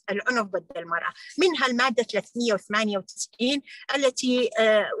تكرس العنف ضد المرأة، منها المادة 398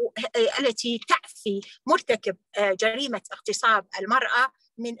 التي تعفي مرتكب جريمة اغتصاب المرأة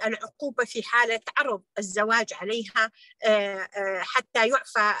من العقوبة في حالة عرض الزواج عليها حتى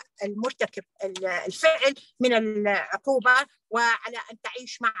يعفى المرتكب الفعل من العقوبة وعلى أن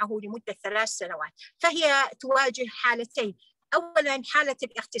تعيش معه لمدة 3 سنوات. فهي تواجه حالتين: أولاً حالة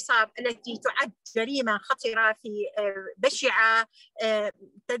الاغتصاب التي تعد جريمة خطرة في بشعة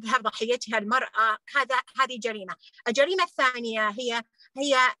تذهب ضحيتها المرأة، هذه جريمة. الجريمة الثانية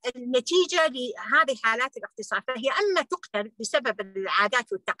هي النتيجة لهذه حالات الاغتصاب، فهي أما تقتل بسبب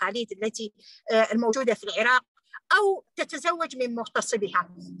العادات والتقاليد التي الموجودة في العراق، أو تتزوج من مغتصبها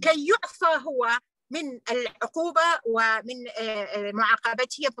كي يعفى هو من العقوبة ومن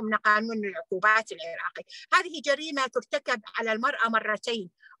معاقبته ضمن قانون العقوبات العراقي. هذه جريمة ترتكب على المرأة مرتين،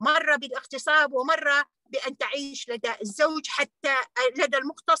 مرة بالاغتصاب ومرة بأن تعيش لدى الزوج حتى لدى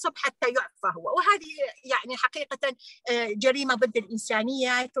المغتصب حتى يعفى هو، وهذه يعني حقيقة جريمة ضد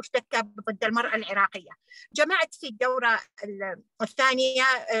الإنسانية ترتكب ضد المرأة العراقية. جمعت في الدورة الثانية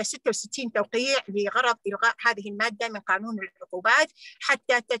 66 توقيع لغرض إلغاء هذه المادة من قانون العقوبات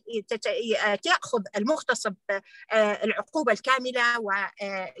حتى تأخذ المغتصب العقوبة الكاملة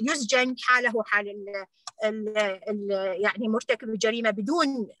ويسجن حاله حال يعني مرتكب الجريمة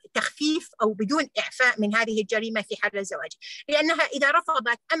بدون تخفيف أو بدون إعفاء من هذه الجريمة في حال الزواج، لأنها إذا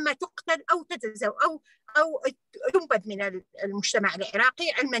رفضت أما تقتل أو تتزوج أو تنبذ من المجتمع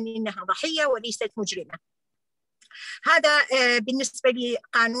العراقي، علما أنها ضحية وليست مجرمة. هذا بالنسبة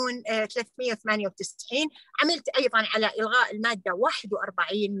لقانون 398. عملت أيضا على إلغاء المادة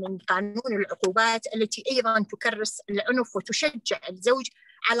 41 من قانون العقوبات التي أيضا تكرس العنف وتشجع الزوج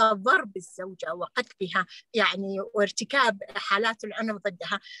على ضرب الزوجة وقتلها يعني وارتكاب حالات العنف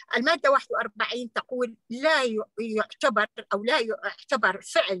ضدها. المادة 41 تقول لا يعتبر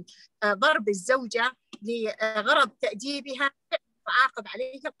فعل ضرب الزوجة لغرض تأديبها يعاقب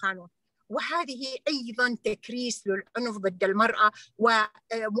عليه القانون. وهذه أيضا تكريس للعنف ضد المرأة،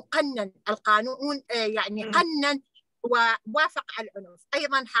 ومقنن القانون يعني قنن ووافق على العنف.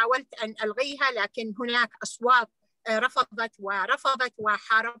 أيضا حاولت أن ألغيها، لكن هناك أصوات رفضت ورفضت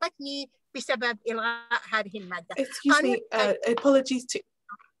وحاربتني بسبب إلغاء هذه المادة. Excuse me, apologies to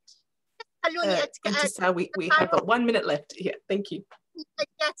Intissar, we have 1 minute left. Yeah, thank you.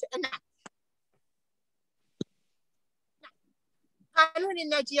 قانون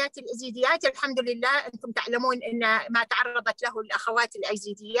الناجيات الأيزيديات، الحمد لله أنتم تعلمون أن ما تعرضت له الأخوات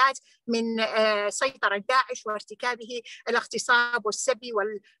الأيزيديات من سيطرة داعش وارتكابه الاغتصاب والسبي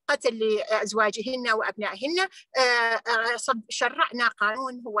والقتل لأزواجهن وأبنائهن. شرعنا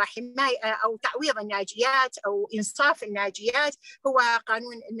قانون هو حماية أو تعويض الناجيات أو إنصاف الناجيات، هو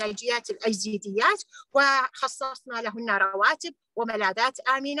قانون الناجيات الأيزيديات، وخصصنا لهن رواتب وملاذات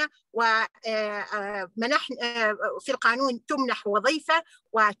آمنة، ومنح في القانون تمنح وظيفة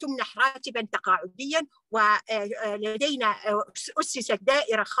وتمنح راتبا تقاعديا، ولدينا أسست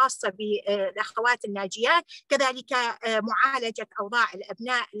دائرة خاصة بالأخوات الناجيات، كذلك معالجة أوضاع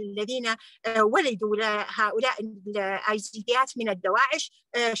الأبناء الذين ولدوا لهؤلاء الأيزيديات من الدواعش.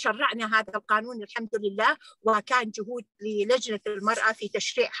 شرعنا هذا القانون الحمد لله، وكان جهود للجنة المرأة في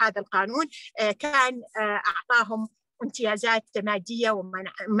تشريع هذا القانون، كان أعطاهم امتيازات مادية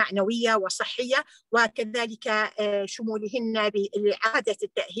ومعنوية وصحية، وكذلك شمولهن بإعادة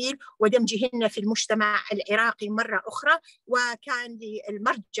التأهيل ودمجهن في المجتمع العراقي مرة أخرى، وكان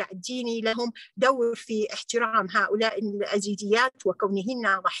للمرجع الديني لهم دور في احترام هؤلاء الأزيديات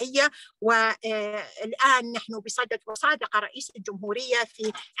وكونهن ضحية. والآن نحن بصدد، وصادق رئيس الجمهورية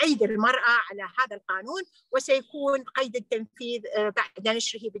في عيد المرأة على هذا القانون، وسيكون قيد التنفيذ بعد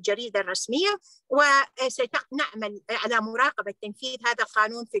نشره بالجريدة الرسمية، وسنعمل على مراقبة تنفيذ هذا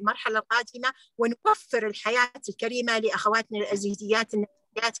القانون في المرحلة القادمة، ونوفر الحياة الكريمة لأخواتنا الأزيديات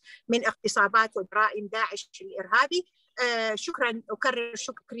من اغتصابات وجرائم داعش الإرهابي. شكرا، أكرر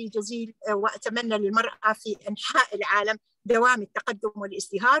شكري جزيل، وأتمنى للمرأة في أنحاء العالم دوام التقدم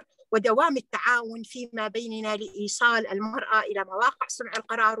والازدهار ودوام التعاون فيما بيننا لإيصال المرأة إلى مواقع صنع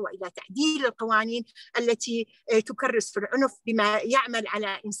القرار وإلى تعديل القوانين التي تكرس العنف، بما يعمل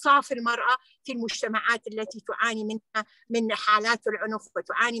على إنصاف المرأة في المجتمعات التي تعاني منها من حالات العنف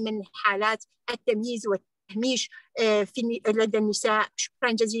وتعاني من حالات التمييز والتهميش لدى النساء.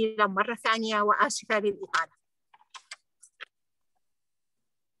 شكرا جزيلا مرة ثانية، وآسفة للإطالة.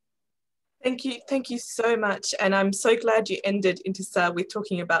 Thank you so much, and I'm so glad you ended Intissar with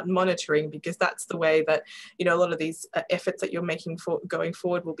talking about monitoring, because that's the way that, you know, a lot of these efforts that you're making for going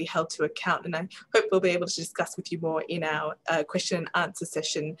forward will be held to account, and I hope we'll be able to discuss with you more in our question and answer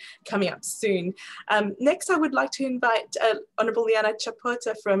session coming up soon. Next, I would like to invite Honourable Liana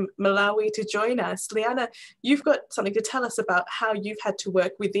Chapota from Malawi to join us. Liana, you've got something to tell us about how you've had to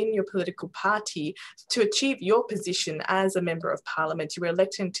work within your political party to achieve your position as a Member of Parliament. You were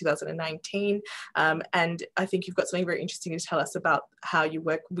elected in 2019. And I think you've got something very interesting to tell us about how you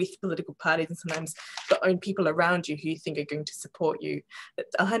work with political parties and sometimes the own people around you who you think are going to support you.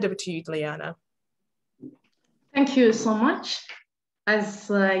 I'll hand over to you, Liana. Thank you so much. As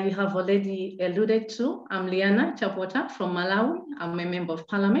you have already alluded to, I'm Liana Chapota from Malawi. I'm a Member of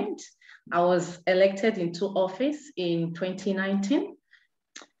Parliament. I was elected into office in 2019.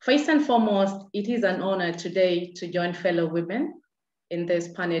 First and foremost, it is an honor today to join fellow women in this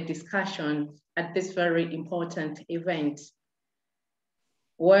panel discussion at this very important event,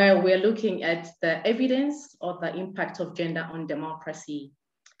 where we're looking at the evidence of the impact of gender on democracy.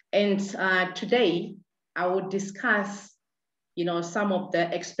 And today, I will discuss, you know, some of the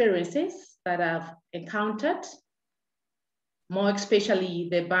experiences that I've encountered, more especially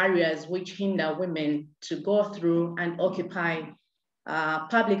the barriers which hinder women to go through and occupy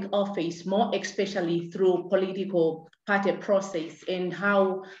public office, more especially through political party process, and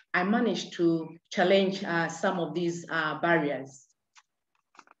how I managed to challenge some of these barriers.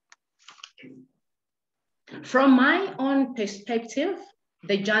 From my own perspective,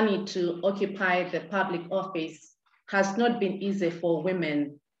 the journey to occupy the public office has not been easy for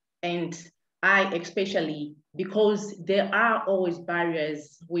women, and I especially, because there are always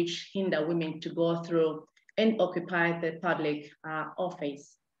barriers which hinder women to go through and occupy the public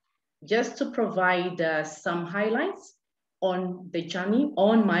office. Just to provide some highlights on the journey,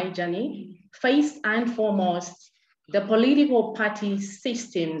 on my journey, first and foremost, the political party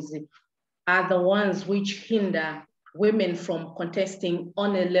systems are the ones which hinder women from contesting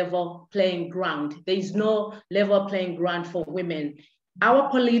on a level playing ground. There is no level playing ground for women. Our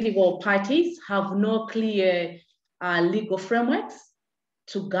political parties have no clear legal frameworks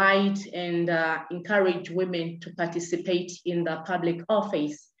to guide and encourage women to participate in the public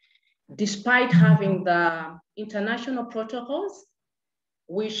office. despite having the international protocols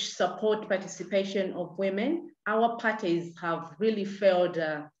which support participation of women, our parties have really failed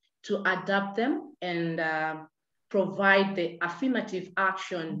to adapt them and provide the affirmative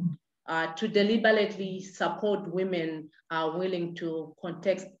action to deliberately support women willing to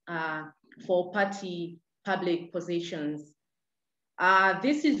contest for party public positions.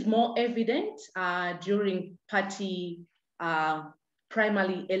 This is more evident during party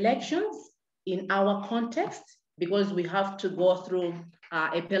primary elections in our context, because we have to go through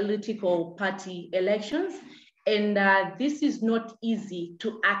a political party elections. And this is not easy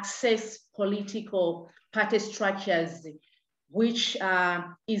to access political party structures, which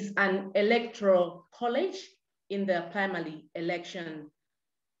is an electoral college in the primary election.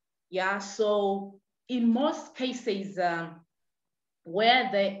 Yeah, so in most cases where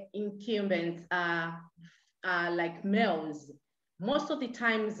the incumbents are like males, most of the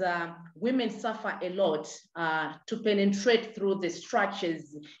times women suffer a lot to penetrate through the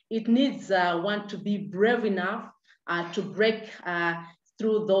structures. It needs one to be brave enough to break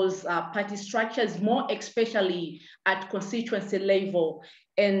through those party structures, more especially at constituency level.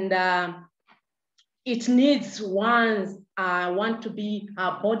 And it needs one to be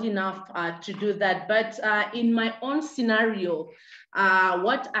bold enough to do that. But in my own scenario,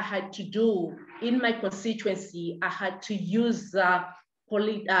 what I had to do in my constituency, I had to use the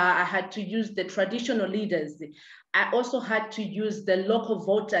traditional leaders. I also had to use the local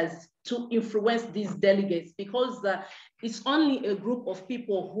voters to influence these delegates, because it's only a group of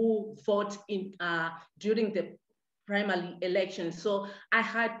people who vote in during the primary election. So I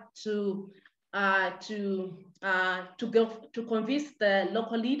had to convince the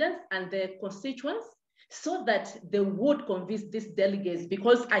local leaders and the constituents so that they would convince these delegates,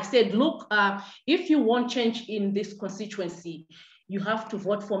 because I said, look, if you want change in this constituency, you have to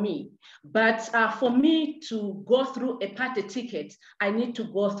vote for me. But for me to go through a party ticket, I need to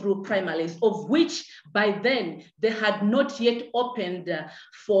go through primaries, of which by then they had not yet opened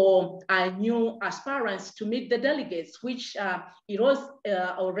for new aspirants to meet the delegates, which it was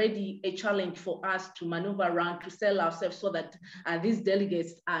already a challenge for us to maneuver around, to sell ourselves so that these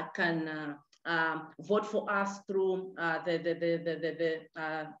delegates can vote for us through the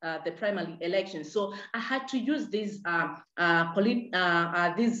primary elections. So I had to use these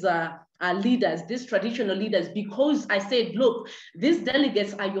leaders, these traditional leaders, because I said, look, these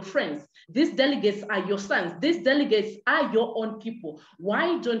delegates are your friends. These delegates are your sons. These delegates are your own people.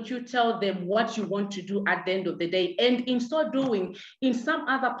 Why don't you tell them what you want to do at the end of the day? And in so doing, in some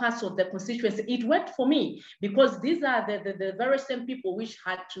other parts of the constituency, it worked for me, because these are the very same people which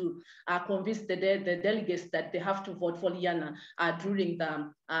had to convince the delegates that they have to vote for Liana during the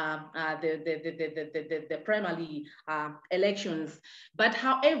primary elections. But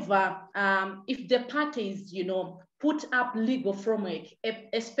however, if the parties, put up legal framework,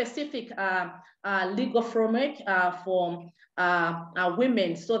 a specific legal framework for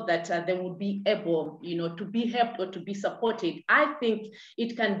women, so that they would be able, to be helped or to be supported, I think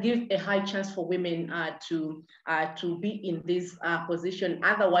it can give a high chance for women to be in this position.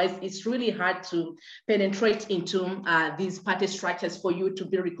 Otherwise, it's really hard to penetrate into these party structures for you to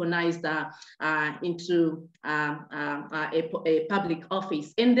be recognized into a public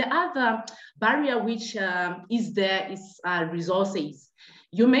office. And the other barrier which is there is resources.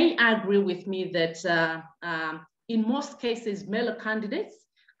 You may agree with me that in most cases, male candidates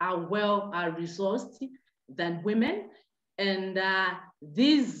are well resourced than women. And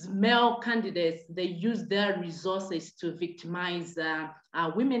these male candidates, they use their resources to victimize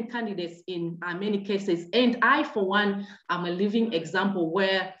women candidates in many cases. And I, for one, am a living example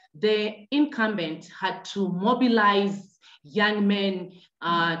where the incumbent had to mobilize young men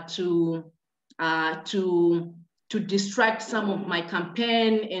to distract some of my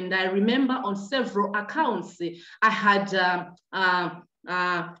campaign. And I remember on several accounts, I had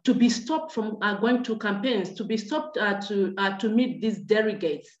to be stopped from going to campaigns, to be stopped to meet these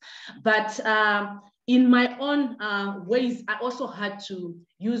delegates. But in my own ways, I also had to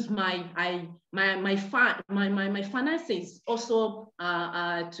use my finances also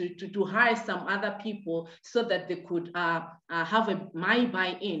to hire some other people so that they could have my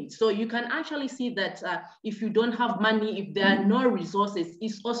buy-in. So you can actually see that if you don't have money, if there are no resources,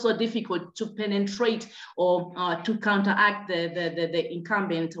 it's also difficult to penetrate or to counteract the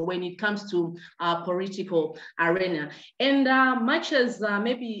incumbent when it comes to political arena. And much as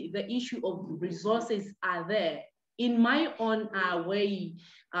maybe the issue of resources are there, in my own way,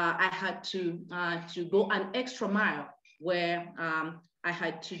 I had to go an extra mile where I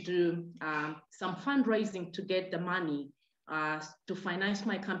had to do some fundraising to get the money to finance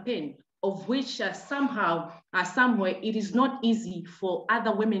my campaign, of which somehow, somewhere, it is not easy for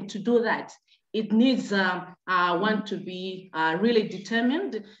other women to do that. It needs one to be really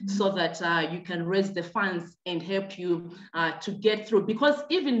determined so that you can raise the funds and help you to get through. Because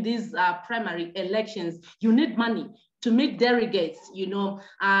even these primary elections, you need money to meet delegates, you know,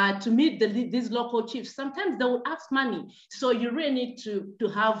 to meet these local chiefs. Sometimes they will ask money. So you really need to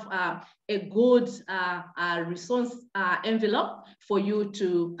have a good resource envelope for you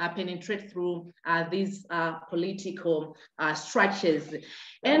to penetrate through these political structures.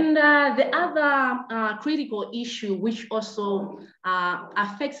 And the other critical issue, which also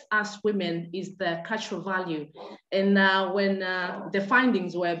affects us women, is the cultural value. And when the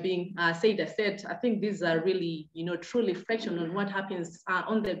findings were being said, I think these are really, you know, true reflection on what happens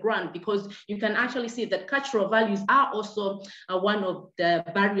on the ground, because you can actually see that cultural values are also one of the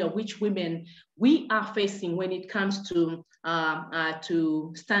barriers which we are facing when it comes to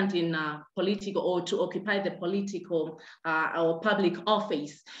stand in political or to occupy the political or public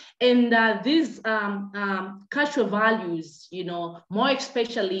office. And these cultural values, you know, more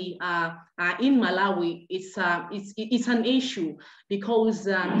especially in Malawi, it's an issue because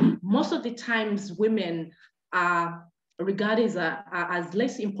most of the times women are regarded as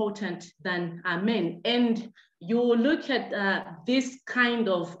less important than men. And you look at this kind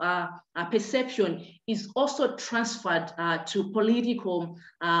of perception is also transferred to political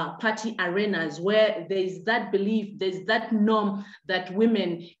party arenas, where there's that belief, there's that norm that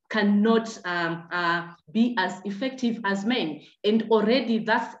women cannot be as effective as men. And already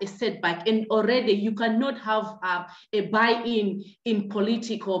that's a setback. And already you cannot have a buy-in in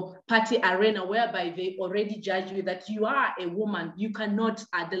political party arena whereby they already judge you that you are a woman, you cannot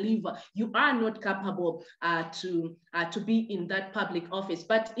deliver, you are not capable to be in that public office.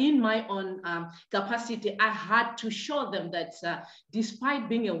 But in my own capacity, I had to show them that despite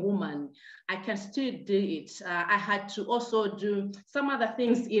being a woman, I can still do it. I had to also do some other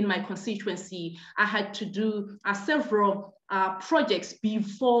things in my constituency. I had to do several projects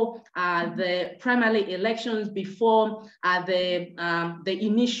before the primary elections, before the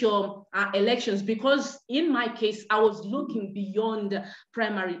initial elections, because in my case, I was looking beyond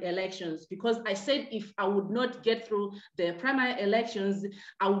primary elections, because I said if I would not get through the primary elections,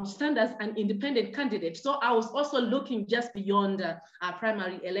 I would stand as an independent candidate. So I was also looking just beyond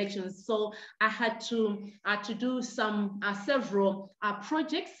primary elections. So I had to do some several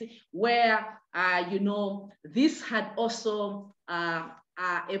projects where you know, this had also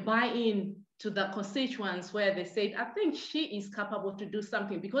a buy-in to the constituents, where they said, I think she is capable to do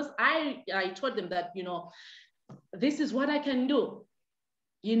something, because I told them that, you know, this is what I can do.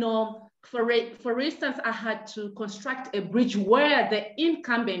 You know, for instance, I had to construct a bridge where the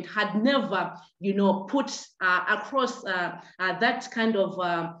incumbent had never, you know, put across that kind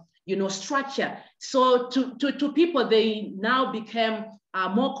of, you know, structure. So to people, they now became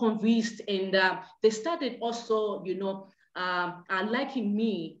more convinced, and they started also, you know, liking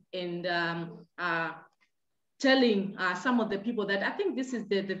me, and telling some of the people that I think this is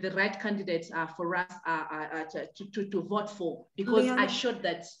the right candidate for us to vote for, because Liana, I showed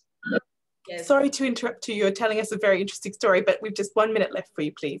that. Yes. Sorry to interrupt you. You're telling us a very interesting story, but we've just 1 minute left for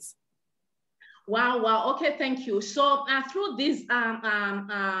you, please. Wow. Okay, thank you. So through this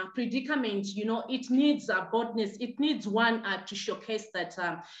predicament, you know, it needs boldness. It needs one to showcase that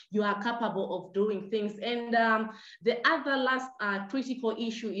you are capable of doing things. And the other last critical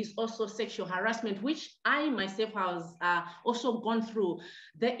issue is also sexual harassment, which I myself has also gone through.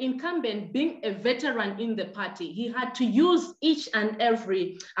 The incumbent, being a veteran in the party, he had to use each and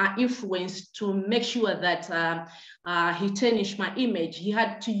every influence to make sure that he tarnished my image. He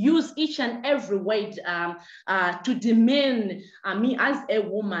had to use each and every way to demean me as a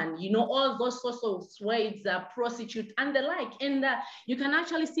woman, you know, all those sorts of ways, prostitute and the like. And you can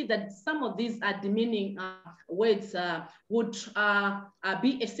actually see that some of these demeaning words would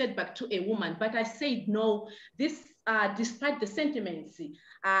be a setback to a woman. But I said, no, this, despite the sentiments,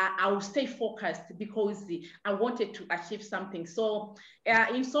 I will stay focused, because I wanted to achieve something. So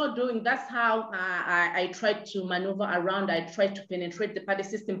in so doing, that's how I tried to maneuver around. I tried to penetrate the party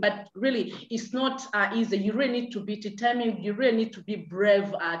system, but really it's not easy. You really need to be determined. You really need to be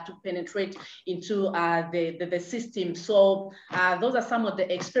brave to penetrate into the system. So those are some of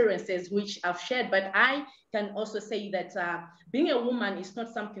the experiences which I've shared, but I can also say that being a woman is not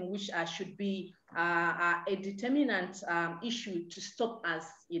something which should be a determinant issue to stop us,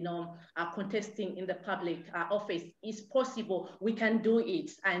 you know, contesting in the public office. It's possible, we can do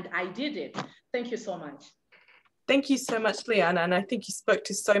it, and I did it. Thank you so much. Thank you so much, Liana. And I think you spoke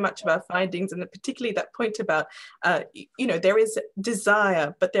to so much of our findings, and particularly that point about, you know, there is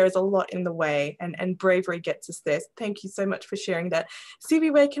desire, but there is a lot in the way, and bravery gets us there. Thank you so much for sharing that.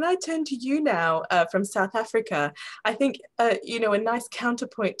 Siviwe, can I turn to you now from South Africa? I think, you know, a nice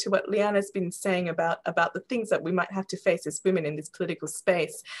counterpoint to what Liana's been saying about the things that we might have to face as women in this political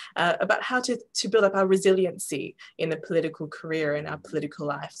space, about how to build up our resiliency in the political career and our political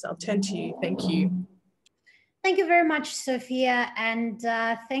life. So I'll turn to you. Thank you. Thank you very much, Sophia, and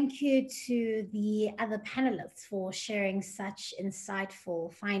thank you to the other panelists for sharing such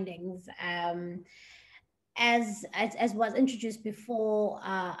insightful findings. As was introduced before,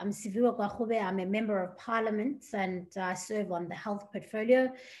 I'm Siviwe Gwarube. I'm a member of Parliament and I serve on the health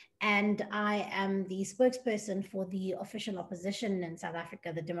portfolio, and I am the spokesperson for the official opposition in South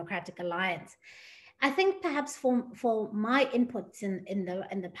Africa, the Democratic Alliance. I think perhaps for my inputs in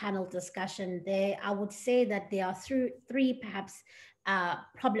the panel discussion there, I would say that there are three perhaps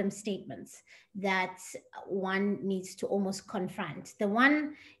problem statements that one needs to almost confront. The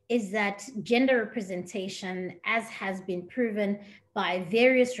one is that gender representation, as has been proven by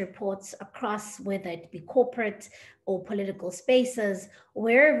various reports across, whether it be corporate or political spaces,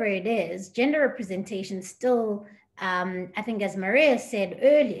 wherever it is, gender representation still, I think as Maria said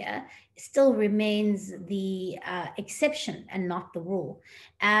earlier, still remains the exception and not the rule.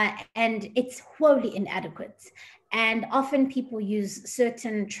 And it's wholly inadequate. And often people use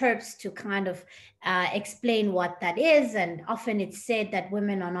certain tropes to kind of explain what that is. And often it's said that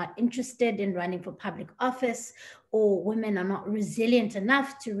women are not interested in running for public office, or women are not resilient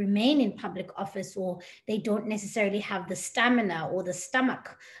enough to remain in public office, or they don't necessarily have the stamina or the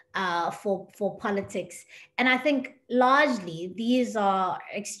stomach for politics. And I think largely these are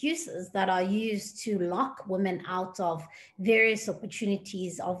excuses that are used to lock women out of various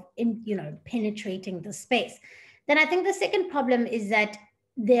opportunities of, penetrating the space. Then I think the second problem is that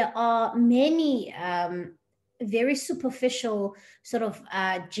there are many very superficial sort of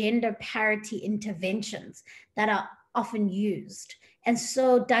gender parity interventions that are often used. And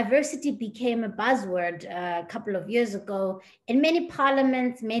so diversity became a buzzword a couple of years ago in many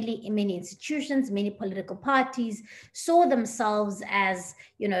parliaments, mainly in many institutions. Many political parties saw themselves as,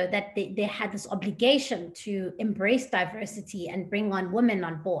 that they had this obligation to embrace diversity and bring on women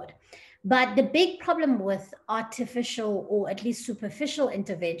on board. But the big problem with artificial or at least superficial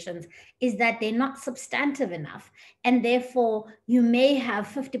interventions is that they're not substantive enough. And therefore, you may have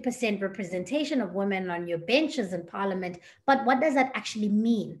 50% representation of women on your benches in parliament, but what does that actually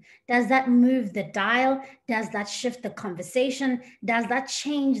mean? Does that move the dial? Does that shift the conversation? Does that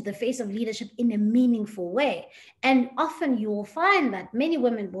change the face of leadership in a meaningful way? And often you will find that many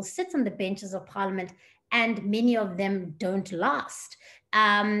women will sit on the benches of parliament and many of them don't last.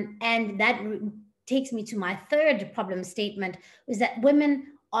 And that takes me to my third problem statement, is that women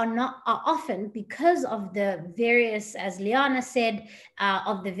are often, because of the various, as Liana said,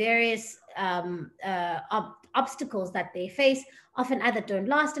 of the various obstacles that they face, often either don't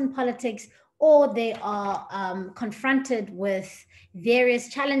last in politics, or they are confronted with various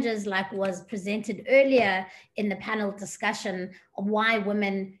challenges, like was presented earlier in the panel discussion of why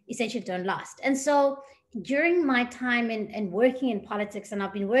women essentially don't last. And so during my time in working in politics, and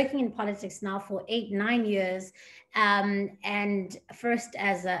I've been working in politics now for 8-9 years, and first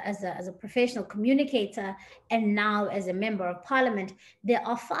as a professional communicator and now as a member of parliament, there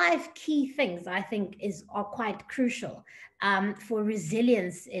are 5 key things I think are quite crucial for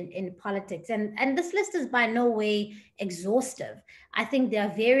resilience in politics. And this list is by no way exhaustive. I think there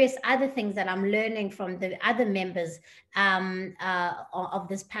are various other things that I'm learning from the other members of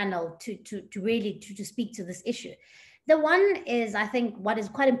this panel to really speak to this issue. The one is, I think what is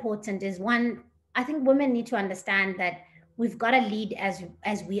quite important is, one, I think women need to understand that we've got to lead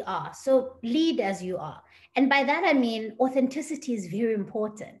as we are. So lead as you are. And by that, I mean, authenticity is very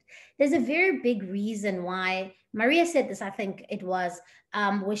important. There's a very big reason why Maria said this, I think it was,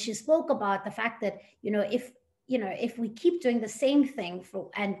 where she spoke about the fact that, if we keep doing the same thing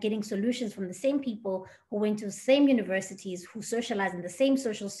and getting solutions from the same people who went to the same universities, who socialize in the same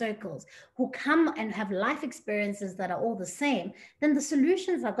social circles, who come and have life experiences that are all the same, then the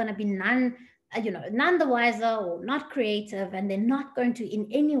solutions are going to be none the wiser or not creative, and they're not going to in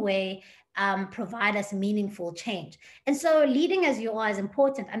any way provide us meaningful change. And so leading as you are is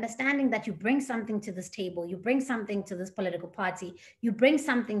important, understanding that you bring something to this table, you bring something to this political party, you bring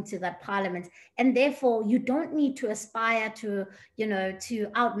something to that parliament, and therefore you don't need to aspire to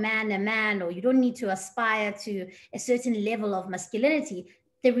outman a man, or you don't need to aspire to a certain level of masculinity.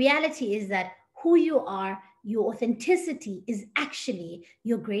 The reality is that who you are your authenticity is actually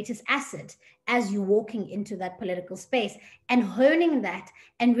your greatest asset as you're walking into that political space, and honing that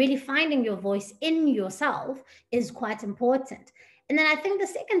and really finding your voice in yourself is quite important. And then I think the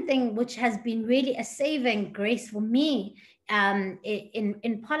second thing, which has been really a saving grace for me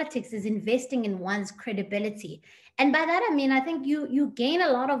in politics, is investing in one's credibility. And by that, I mean, I think you gain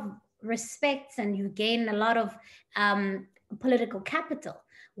a lot of respect and you gain a lot of political capital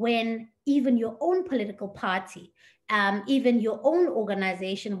when even your own political party, even your own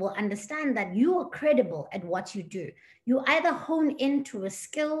organization will understand that you are credible at what you do. You either hone into a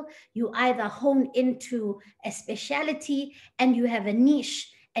skill, you either hone into a specialty, and you have a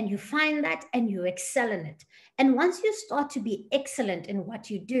niche, and you find that and you excel in it. And once you start to be excellent in what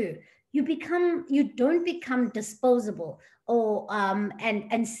you do, you don't become disposable or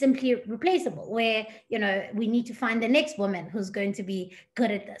and simply replaceable, where we need to find the next woman who's going to be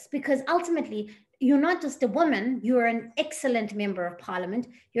good at this. Because ultimately, you're not just a woman, you're an excellent member of parliament,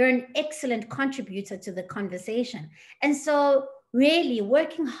 you're an excellent contributor to the conversation. And so really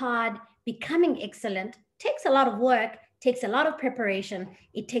working hard, becoming excellent takes a lot of work, takes a lot of preparation,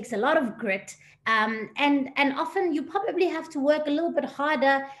 it takes a lot of grit, and often you probably have to work a little bit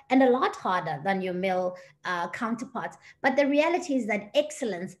harder and a lot harder than your male counterparts. But the reality is that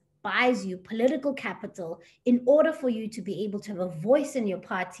excellence buys you political capital in order for you to be able to have a voice in your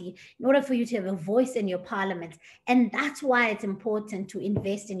party, in order for you to have a voice in your parliament. And that's why it's important to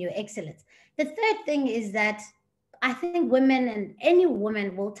invest in your excellence. The third thing is that I think women, and any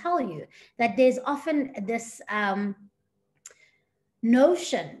woman will tell you, that there's often this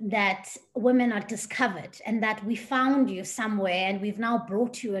notion that women are discovered and that we found you somewhere and we've now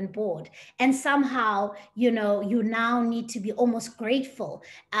brought you on board, and somehow you now need to be almost grateful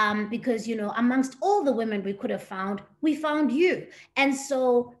because amongst all the women we could have found, we found you. And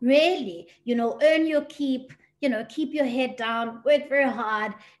so really earn your keep, keep your head down, work very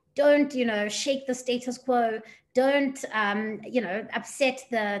hard, don't shake the status quo, don't upset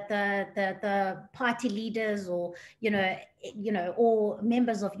the party leaders or or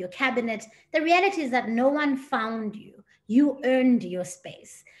members of your cabinet. The reality is that no one found you. You earned your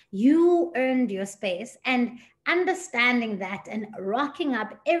space. You earned your space. And understanding that and rocking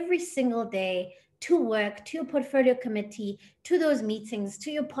up every single day to work, to your portfolio committee, to those meetings,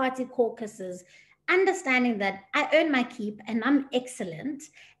 to your party caucuses, understanding that I earn my keep and I'm excellent,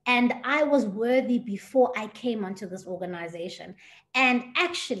 and I was worthy before I came onto this organization. And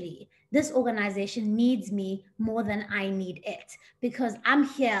actually, this organization needs me more than I need it, because I'm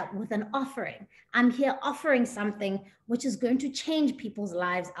here with an offering. I'm here offering something which is going to change people's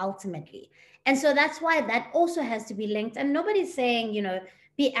lives ultimately. And so that's why that also has to be linked. And nobody's saying,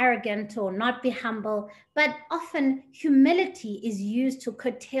 be arrogant or not be humble, but often humility is used to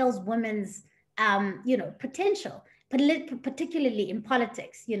curtail women's potential, particularly in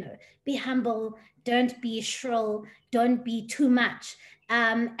politics. Be humble, don't be shrill, don't be too much.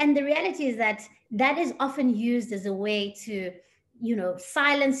 And the reality is that that is often used as a way to,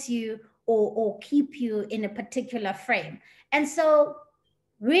 silence you or keep you in a particular frame. And so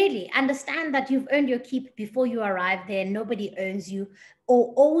really understand that you've earned your keep before you arrive there. Nobody earns you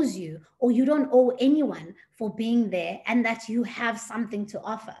or owes you, or you don't owe anyone for being there, and that you have something to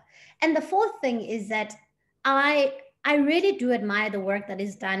offer. And the fourth thing is that I really do admire the work that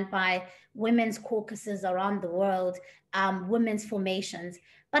is done by women's caucuses around the world, women's formations.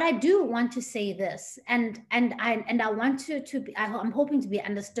 But I do want to say this, and I want I'm hoping to be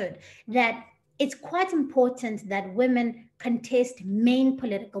understood, that it's quite important that women contest main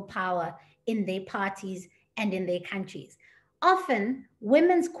political power in their parties and in their countries. Often,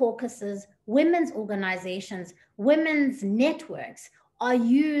 women's caucuses, women's organizations, women's networks are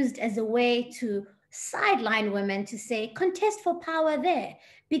used as a way to sideline women, to say, contest for power there,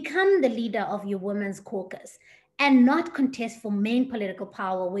 become the leader of your women's caucus, and not contest for main political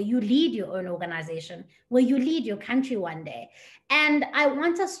power where you lead your own organization, where you lead your country one day. And I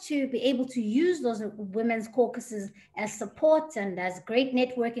want us to be able to use those women's caucuses as support and as great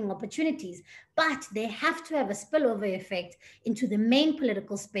networking opportunities, but they have to have a spillover effect into the main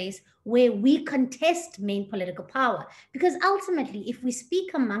political space where we contest main political power. Because ultimately, if we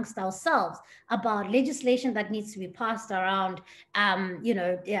speak amongst ourselves about legislation that needs to be passed around,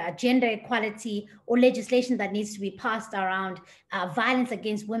 gender equality, or legislation that needs to be passed around violence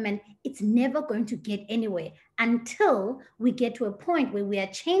against women, it's never going to get anywhere until we get to a point where we are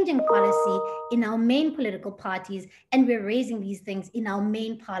changing policy in our main political parties and we're raising these things in our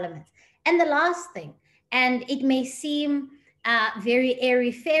main parliaments. And the last thing, and it may seem very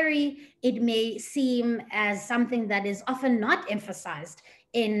airy-fairy, it may seem as something that is often not emphasized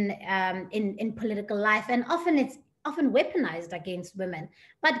in political life, and often it's weaponized against women.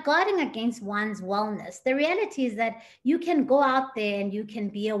 But guarding against one's wellness, the reality is that you can go out there and you can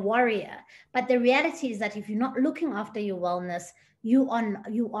be a warrior, but the reality is that if you're not looking after your wellness, you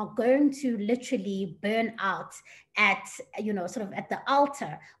are going to literally burn out at, sort of at the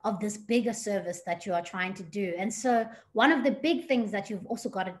altar of this bigger service that you are trying to do. And so one of the big things that you've also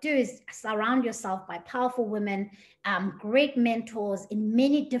got to do is surround yourself by powerful women, great mentors in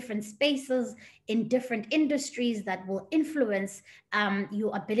many different spaces, in different industries that will influence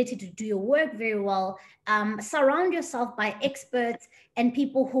your ability to do your work very well. Surround yourself by experts and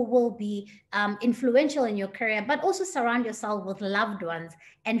people who will be influential in your career, but also surround yourself with loved ones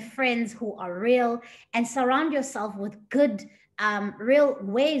and friends who are real, and surround yourself with good, real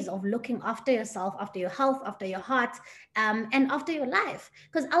ways of looking after yourself, after your health, after your heart, and after your life.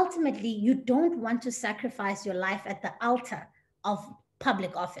 Because ultimately, you don't want to sacrifice your life at the altar of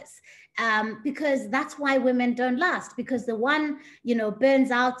public office, because that's why women don't last, because the one,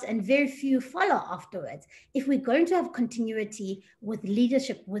 burns out and very few follow afterwards. If we're going to have continuity with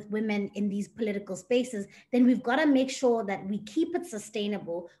leadership with women in these political spaces, then we've got to make sure that we keep it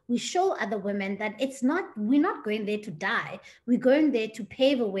sustainable. We show other women that we're not going there to die. We're going there to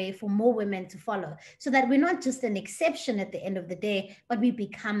pave a way for more women to follow, so that we're not just an exception at the end of the day, but we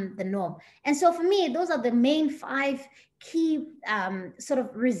become the norm. And so for me, those are the main 5 key sort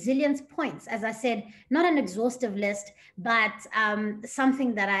of resilience points. As I said, not an exhaustive list, but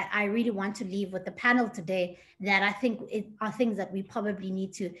something that I really want to leave with the panel today, that I think are things that we probably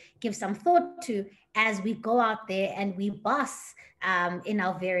need to give some thought to as we go out there and we boss in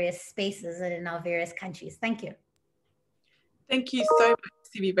our various spaces and in our various countries. Thank you. Thank you so much,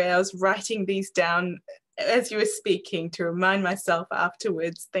 Siviwe. I was writing these down as you were speaking to remind myself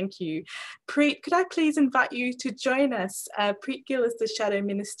afterwards. Thank you. Preet, could I please invite you to join us? Preet Gill is the Shadow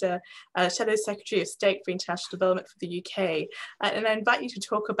Minister, Shadow Secretary of State for International Development for the UK. And I invite you to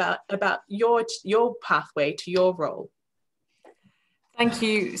talk about your pathway to your role. Thank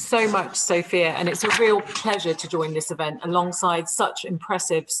you so much, Sophia. And it's a real pleasure to join this event alongside such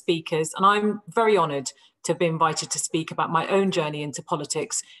impressive speakers. And I'm very honoured to be invited to speak about my own journey into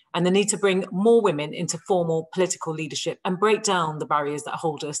politics and the need to bring more women into formal political leadership and break down the barriers that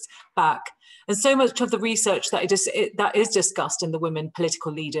hold us back. And so much of the research that is discussed in the Women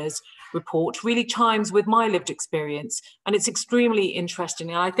Political Leaders report really chimes with my lived experience, and it's extremely interesting.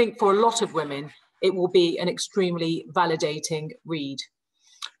 And I think for a lot of women, it will be an extremely validating read.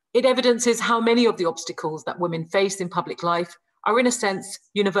 It evidences how many of the obstacles that women face in public life are in a sense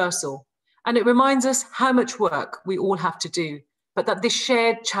universal. And it reminds us how much work we all have to do, but that this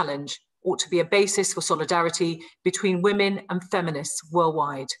shared challenge ought to be a basis for solidarity between women and feminists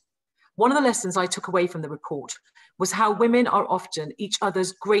worldwide. One of the lessons I took away from the report was how women are often each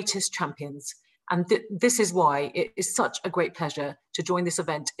other's greatest champions. And this is why it is such a great pleasure to join this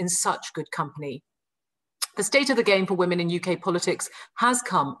event in such good company. The state of the game for women in UK politics has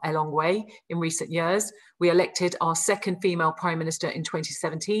come a long way in recent years. We elected our second female Prime Minister in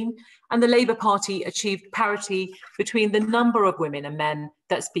 2017, and the Labour Party achieved parity between the number of women and men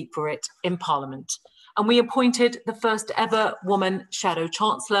that speak for it in Parliament. And we appointed the first ever woman Shadow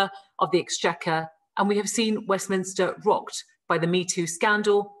Chancellor of the Exchequer, and we have seen Westminster rocked by the Me Too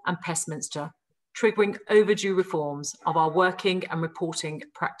scandal and Pestminster, triggering overdue reforms of our working and reporting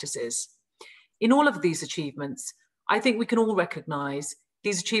practices. In all of these achievements, I think we can all recognise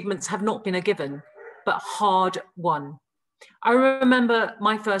these achievements have not been a given, but hard won. I remember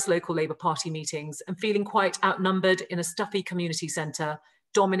my first local Labour Party meetings and feeling quite outnumbered in a stuffy community centre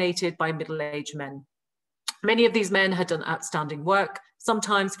dominated by middle-aged men. Many of these men had done outstanding work,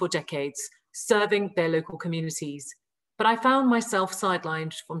 sometimes for decades, serving their local communities. But I found myself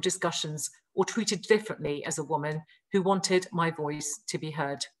sidelined from discussions or treated differently as a woman who wanted my voice to be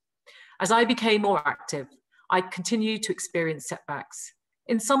heard. As I became more active, I continued to experience setbacks.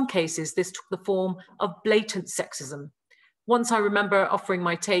 In some cases, this took the form of blatant sexism. Once I remember offering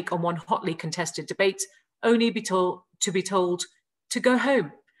my take on one hotly contested debate, only to be told to go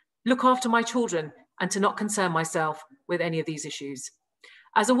home, look after my children, and to not concern myself with any of these issues.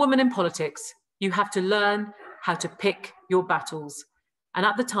 As a woman in politics, you have to learn how to pick your battles. And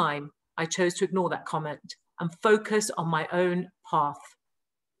at the time, I chose to ignore that comment and focus on my own path.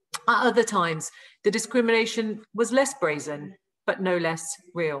 At other times, the discrimination was less brazen, but no less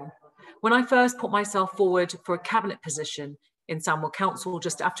real. When I first put myself forward for a cabinet position in Sandwell Council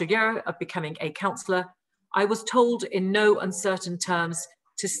just after a year of becoming a councillor, I was told in no uncertain terms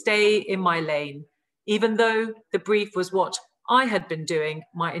to stay in my lane, even though the brief was what I had been doing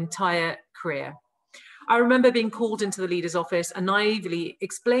my entire career. I remember being called into the leader's office and naively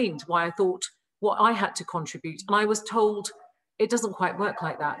explained why I thought what I had to contribute. And I was told, it doesn't quite work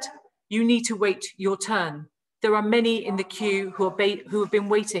like that. You need to wait your turn. There are many in the queue who have been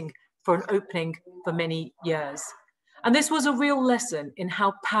waiting for an opening for many years. And this was a real lesson in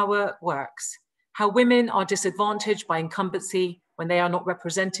how power works, how women are disadvantaged by incumbency when they are not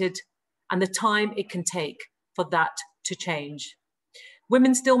represented, and the time it can take for that to change.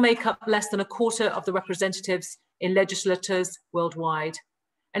 Women still make up less than a quarter of the representatives in legislatures worldwide.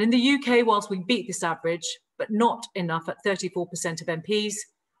 And in the UK, whilst we beat this average, but not enough at 34% of MPs,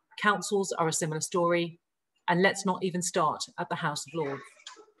 councils are a similar story. And let's not even start at the House of Lords.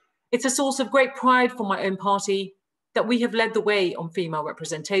 It's a source of great pride for my own party that we have led the way on female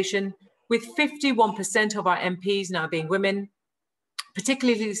representation, with 51% of our MPs now being women,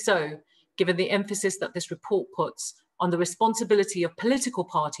 particularly so given the emphasis that this report puts on the responsibility of political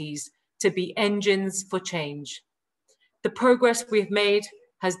parties to be engines for change. The progress we have made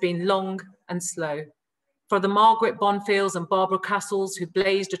has been long and slow. For the Margaret Bonfields and Barbara Castles who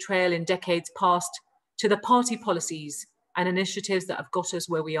blazed a trail in decades past, to the party policies and initiatives that have got us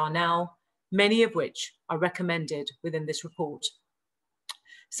where we are now, many of which are recommended within this report.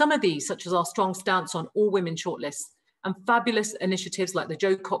 Some of these, such as our strong stance on all women shortlists and fabulous initiatives like the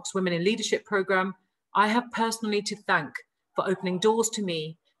Jo Cox Women in Leadership programme, I have personally to thank for opening doors to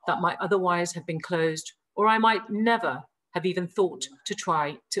me that might otherwise have been closed, or I might never have even thought to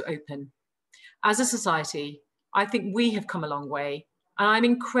try to open. As a society, I think we have come a long way, and I'm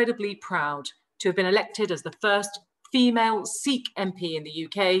incredibly proud to have been elected as the first female Sikh MP in the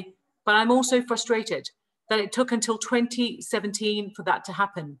UK, but I'm also frustrated that it took until 2017 for that to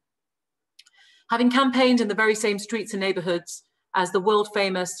happen. Having campaigned in the very same streets and neighbourhoods as the world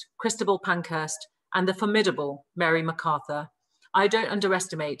famous Christabel Pankhurst and the formidable Mary MacArthur, I don't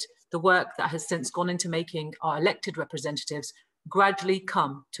underestimate the work that has since gone into making our elected representatives gradually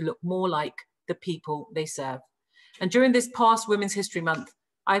come to look more like the people they serve. And during this past Women's History Month,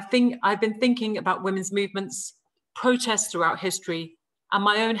 I've been thinking about women's movements, protests throughout history, and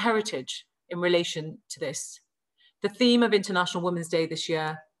my own heritage in relation to this. The theme of International Women's Day this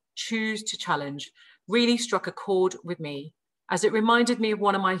year, Choose to Challenge, really struck a chord with me, as it reminded me of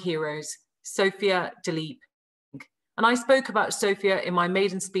one of my heroes, Sophia Dilip. And I spoke about Sophia in my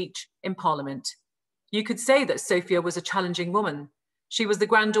maiden speech in Parliament. You could say that Sophia was a challenging woman. She was the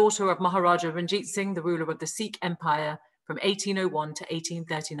granddaughter of Maharaja Ranjit Singh, the ruler of the Sikh Empire from 1801 to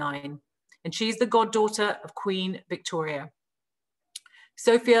 1839. And she's the goddaughter of Queen Victoria.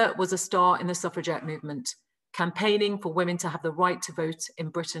 Sophia was a star in the suffragette movement, campaigning for women to have the right to vote in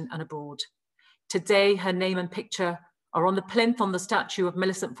Britain and abroad. Today, her name and picture are on the plinth on the statue of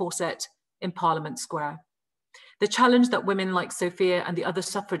Millicent Fawcett in Parliament Square. The challenge that women like Sophia and the other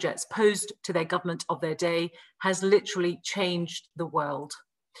suffragettes posed to their government of their day has literally changed the world.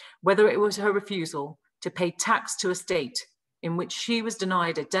 Whether it was her refusal to pay tax to a state in which she was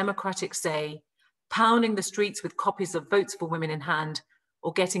denied a democratic say, pounding the streets with copies of Votes for Women in hand,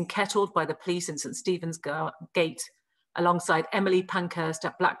 or getting kettled by the police in St. Stephen's Gate alongside Emily Pankhurst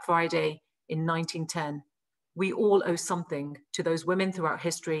at Black Friday in 1910. We all owe something to those women throughout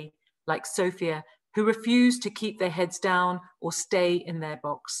history, like Sophia, who refused to keep their heads down or stay in their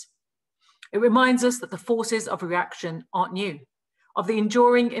box. It reminds us that the forces of reaction aren't new, of the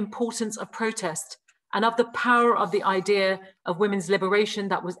enduring importance of protest, and of the power of the idea of women's liberation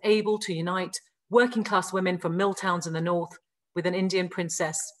that was able to unite working class women from mill towns in the north with an Indian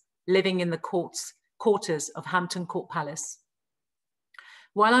princess living in the quarters of Hampton Court Palace.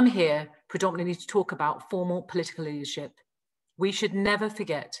 While I'm here predominantly to talk about formal political leadership, we should never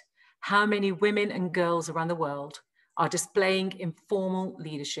forget how many women and girls around the world are displaying informal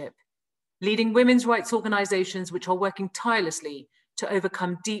leadership, leading women's rights organisations which are working tirelessly to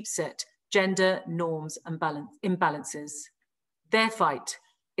overcome deep-set gender norms and imbalances. Their fight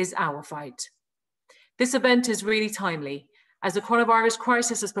is our fight. This event is really timely, as the coronavirus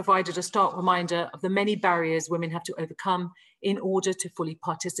crisis has provided a stark reminder of the many barriers women have to overcome in order to fully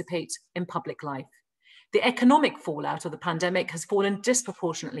participate in public life. The economic fallout of the pandemic has fallen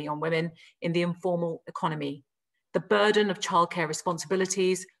disproportionately on women in the informal economy. The burden of childcare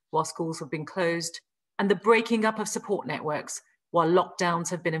responsibilities while schools have been closed, and the breaking up of support networks while lockdowns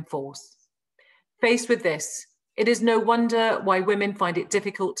have been enforced. Faced with this, it is no wonder why women find it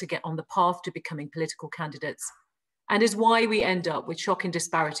difficult to get on the path to becoming political candidates, and is why we end up with shocking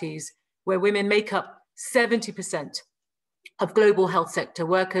disparities where women make up 70% of global health sector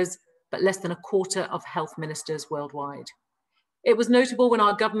workers, but less than a quarter of health ministers worldwide. It was notable when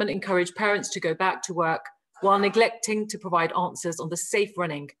our government encouraged parents to go back to work while neglecting to provide answers on the safe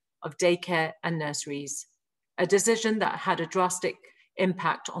running of daycare and nurseries, a decision that had a drastic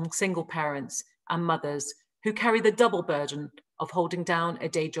impact on single parents and mothers who carry the double burden of holding down a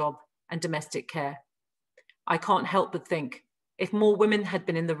day job and domestic care. I can't help but think, if more women had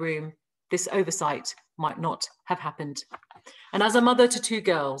been in the room, this oversight might not have happened. And as a mother to 2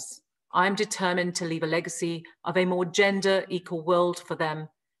 girls, I'm determined to leave a legacy of a more gender equal world for them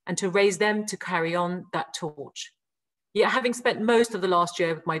and to raise them to carry on that torch. Yet having spent most of the last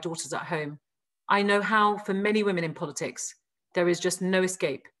year with my daughters at home, I know how for many women in politics, there is just no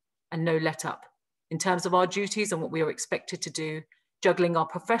escape and no let up in terms of our duties and what we are expected to do, juggling our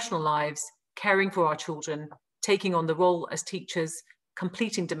professional lives, caring for our children, taking on the role as teachers,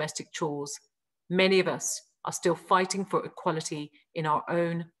 completing domestic chores. Many of us are still fighting for equality in our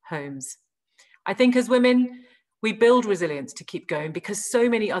own homes. I think as women, we build resilience to keep going because so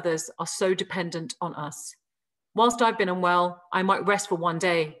many others are so dependent on us. Whilst I've been unwell, I might rest for one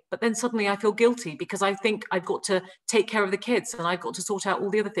day, but then suddenly I feel guilty because I think I've got to take care of the kids and I've got to sort out all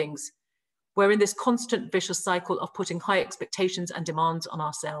the other things. We're in this constant vicious cycle of putting high expectations and demands on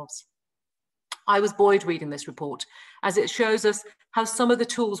ourselves. I was buoyed reading this report as it shows us how some of the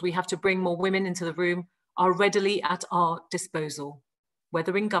tools we have to bring more women into the room are readily at our disposal,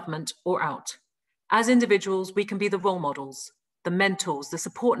 whether in government or out. As individuals, we can be the role models, the mentors, the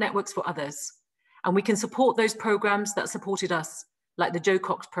support networks for others. And we can support those programs that supported us, like the Joe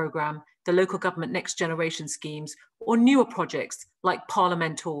Cox program, the local government next generation schemes, or newer projects like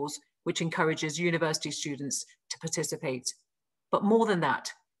Parliamentors, which encourages university students to participate. But more than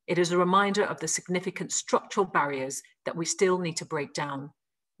that, it is a reminder of the significant structural barriers that we still need to break down.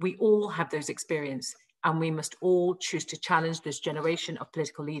 We all have those experiences, and we must all choose to challenge this generation of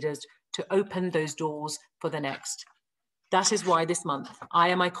political leaders to open those doors for the next. That is why this month, I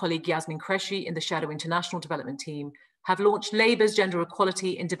and my colleague Yasmin Qureshi in the Shadow International Development Team have launched Labour's Gender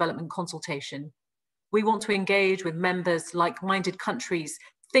Equality in Development Consultation. We want to engage with members, like-minded countries,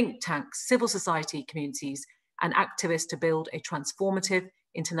 think tanks, civil society communities, and activists to build a transformative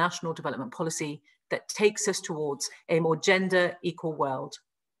international development policy that takes us towards a more gender equal world.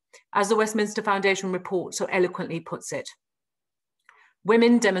 As the Westminster Foundation report so eloquently puts it,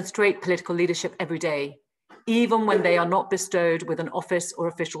 women demonstrate political leadership every day, even when they are not bestowed with an office or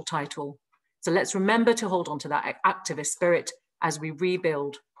official title. So let's remember to hold on to that activist spirit as we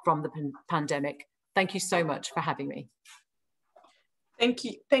rebuild from the pandemic. Thank you so much for having me.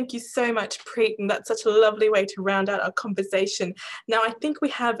 Thank you so much, Preet, and that's such a lovely way to round out our conversation. Now, I think we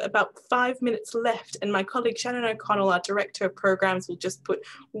have about 5 minutes left, and my colleague Shannon O'Connell, our Director of Programmes, will just put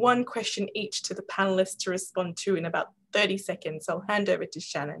one question each to the panellists to respond to in about 30 seconds. So I'll hand over to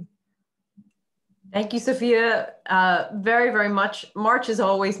Shannon. Thank you, Sophia, very, very much. March is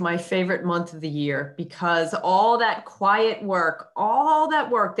always my favorite month of the year because all that quiet work, all that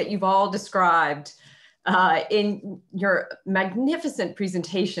work that you've all described in your magnificent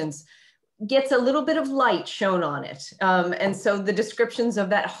presentations gets a little bit of light shown on it. And so the descriptions of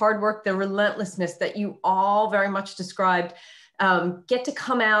that hard work, the relentlessness that you all very much described get to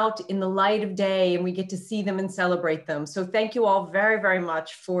come out in the light of day, and we get to see them and celebrate them. So thank you all very, very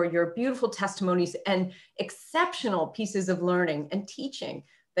much for your beautiful testimonies and exceptional pieces of learning and teaching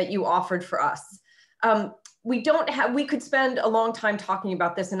that you offered for us. We could spend a long time talking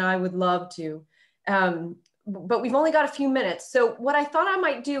about this, and I would love to, but we've only got a few minutes. So what I thought I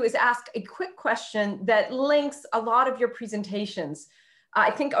might do is ask a quick question that links a lot of your presentations.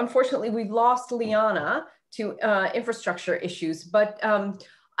 I think, unfortunately, we've lost Liana to infrastructure issues, but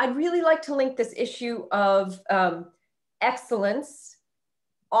I'd really like to link this issue of excellence,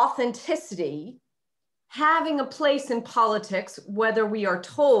 authenticity, having a place in politics, whether we are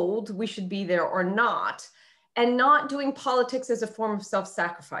told we should be there or not, and not doing politics as a form of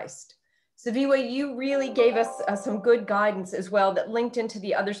self-sacrifice. Siviwe, you really gave us some good guidance as well that linked into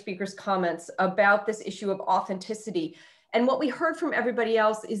the other speakers' comments about this issue of authenticity. And what we heard from everybody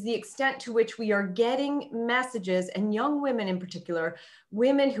else is the extent to which we are getting messages, and young women in particular,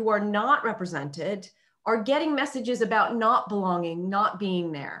 women who are not represented, are getting messages about not belonging, not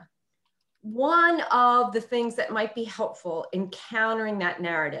being there. One of the things that might be helpful in countering that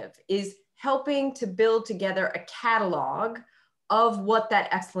narrative is helping to build together a catalog of what that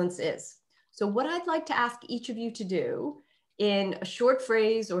excellence is. So what I'd like to ask each of you to do in a short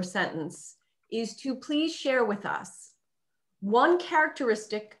phrase or sentence is to please share with us one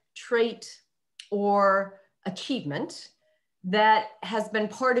characteristic, trait, or achievement that has been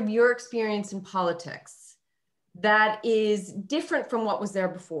part of your experience in politics that is different from what was there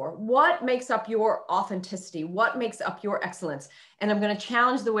before. What makes up your authenticity? What makes up your excellence? And I'm going to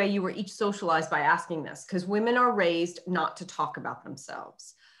challenge the way you were each socialized by asking this, because women are raised not to talk about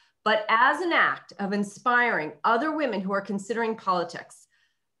themselves. But as an act of inspiring other women who are considering politics,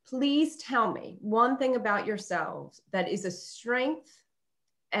 please tell me one thing about yourselves that is a strength,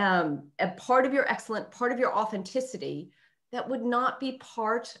 a part of your excellence, part of your authenticity that would not be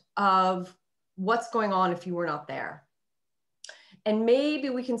part of what's going on if you were not there. And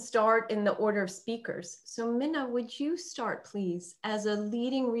maybe we can start in the order of speakers. So Minna, would you start, please, as a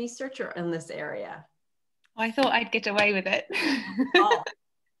leading researcher in this area? I thought I'd get away with it. Oh.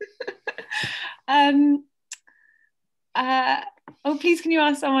 Oh, please, can you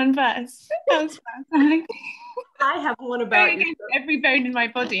ask someone first? I have one about you. Every bone in my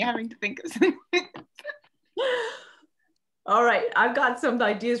body having to think of something. All right, I've got some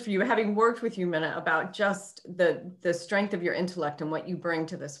ideas for you, having worked with you, Minna, about just the strength of your intellect and what you bring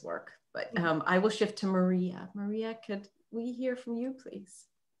to this work. But I will shift to Maria. Maria, could we hear from you, please?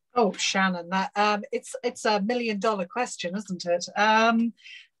 Oh, Shannon, that it's a $1 million question, isn't it?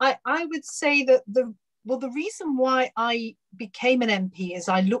 I would say that the reason why I became an MP is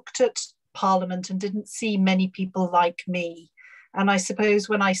I looked at Parliament and didn't see many people like me. And I suppose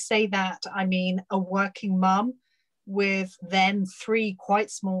when I say that, I mean a working mum with then 3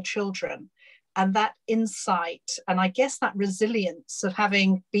 quite small children, and that insight and I guess that resilience of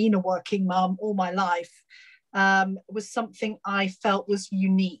having been a working mum all my life was something I felt was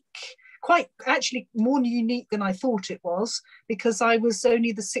unique, quite actually more unique than I thought it was, because I was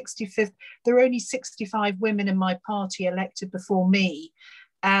only the 65th. There were only 65 women in my party elected before me,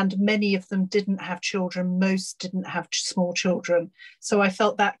 and many of them didn't have children. Most didn't have small children. So I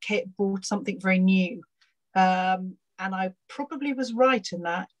felt that brought something very new. And I probably was right in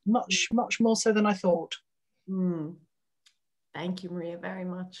that, much more so than I thought. Thank you, Maria, very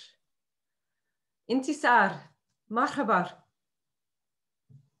much. Intissar, marhaba.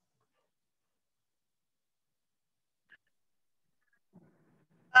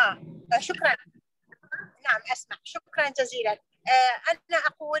 شكرا. نعم أسمع. شكرا جزيلا. أنا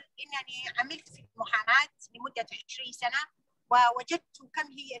أقول إنني عملت في المحاماة لمدة 20 سنة، ووجدت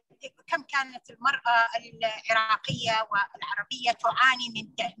كم كانت المرأة العراقية والعربية تعاني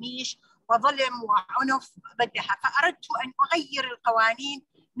من تهميش وظلم وعنف ضدها، فأردت أن أغير القوانين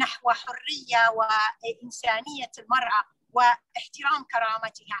نحو حرية وإنسانية المرأة واحترام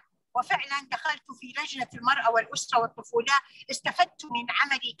كرامتها. وفعلا دخلت في لجنة المرأة والأسرة والطفولة، استفدت من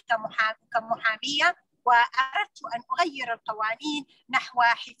عملي كمحامية، وأردت أن أغير القوانين نحو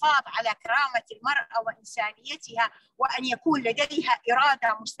حفاظ على كرامة المرأة وإنسانيتها، وأن يكون لديها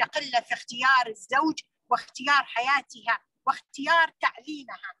إرادة مستقلة في اختيار الزوج واختيار حياتها واختيار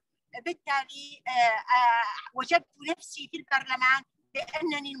تعليمها. بالتالي وجدت نفسي في البرلمان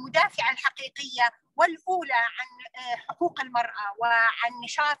بأنني المدافعة الحقيقية والأولى عن حقوق المرأة وعن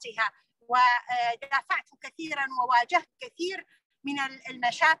نشاطها، ودافعت كثيرا وواجهت كثير من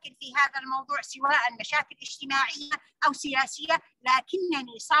المشاكل في هذا الموضوع، سواء مشاكل اجتماعية أو سياسية،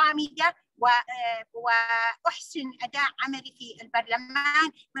 لكنني صامدة وأحسن أداء عملي في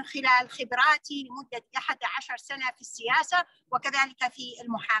البرلمان من خلال خبراتي لمدة 11 سنة في السياسة وكذلك في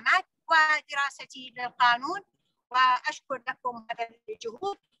المحاماة ودراستي للقانون. وأشكر لكم هذا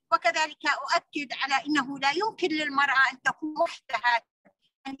الجهود، وكذلك أؤكد على أنه لا يمكن للمرأة أن تكون وحدها،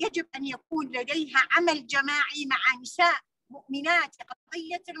 يجب أن يكون لديها عمل جماعي مع نساء مؤمنات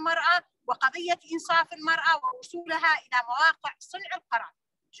بقضية المرأة وقضية إنصاف المرأة ووصولها إلى مواقع صنع القرار.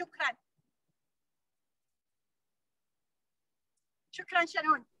 شكرا. شكرا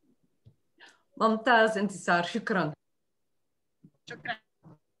شنون. ممتاز انتصار، شكرا. شكرا.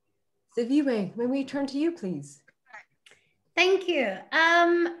 Siviwe, may we turn to you, please? Thank you.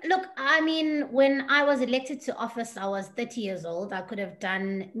 Look, I mean, when I was elected to office, I was 30 years old. I could have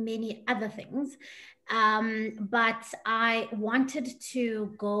done many other things, but I wanted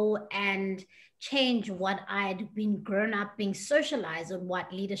to go and change what I'd been grown up being socialized on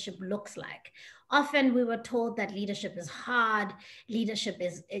what leadership looks like. Often we were told that leadership is hard, leadership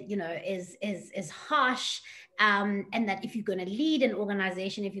is, you know, is harsh, and that if you're going to lead an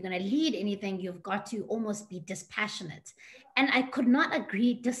organization, if you're going to lead anything, you've got to almost be dispassionate. And I could not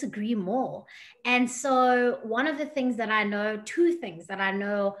disagree more. And so one of the things that I know, 2 things that I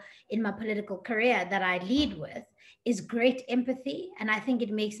know in my political career that I lead with is great empathy. And I think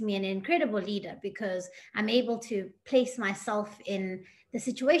it makes me an incredible leader because I'm able to place myself in the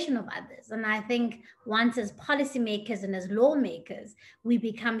situation of others. And I think once as policymakers and as lawmakers, we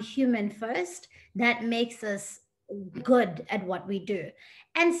become human first, that makes us good at what we do.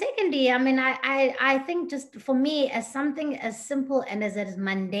 And secondly, I mean, I think just for me, as something as simple and as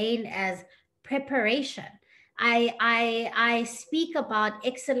mundane as preparation, I speak about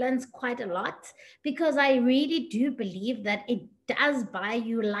excellence quite a lot because I really do believe that it does buy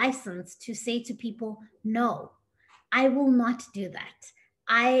you license to say to people, no, I will not do that.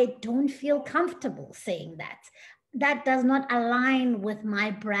 I don't feel comfortable saying that. That does not align with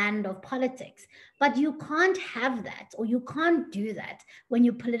my brand of politics. But you can't have that, or you can't do that when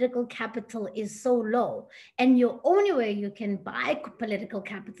your political capital is so low. And your only way you can buy political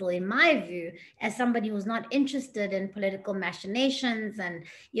capital, in my view, as somebody who's not interested in political machinations and,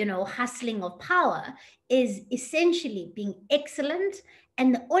 you know, hustling of power, is essentially being excellent.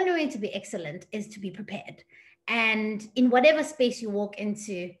 And the only way to be excellent is to be prepared. And in whatever space you walk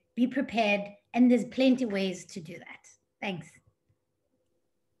into, be prepared. And there's plenty of ways to do that. Thanks.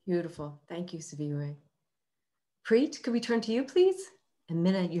 Beautiful. Thank you, Siviwe. Preet, could we turn to you, please? And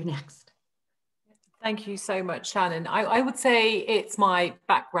Minna, you're next. Thank you so much, Shannon. I would say it's my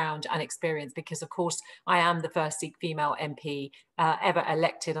background and experience because, of course, I am the first Sikh female MP ever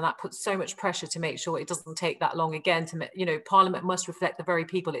elected, and that puts so much pressure to make sure it doesn't take that long again to, you know, Parliament must reflect the very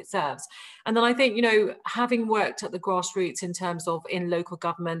people it serves. And then I think, you know, having worked at the grassroots in terms of in local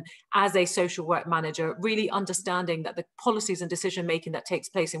government as a social work manager, really understanding that the policies and decision making that takes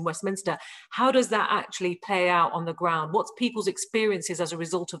place in Westminster, how does that actually play out on the ground? What's people's experiences as a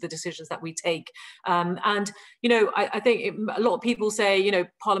result of the decisions that we take? And, you know, I think a lot of people say, you know,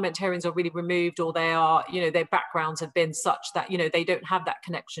 parliamentarians are really removed, or they are, you know, their backgrounds have been such that, you know, they don't have that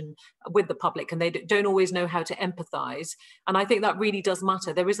connection with the public and they don't always know how to empathize. And I think that really does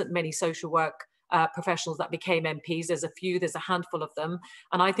matter. There isn't many social work professionals that became MPs. There's a few, there's a handful of them.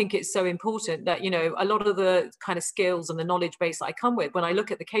 And I think it's so important that, you know, a lot of the kind of skills and the knowledge base that I come with, when I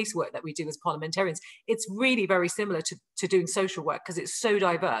look at the casework that we do as parliamentarians, it's really very similar to doing social work because it's so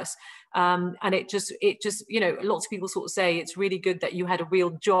diverse. And it just, you know, lots of people sort of say it's really good that you had a real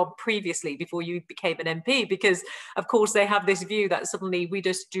job previously before you became an MP, because of course they have this view that suddenly we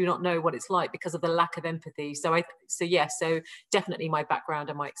just do not know what it's like because of the lack of empathy. So so definitely my background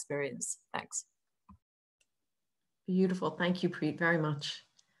and my experience. Thanks. Beautiful. Thank you, Preet, very much.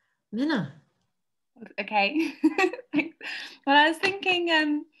 Minna. Okay. Well, I was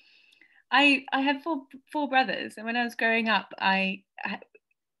thinking, I had four brothers, and when I was growing up,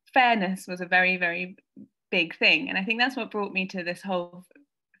 fairness was a very, very big thing. And I think that's what brought me to this whole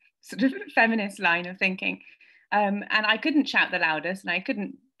sort of feminist line of thinking. And I couldn't shout the loudest, and I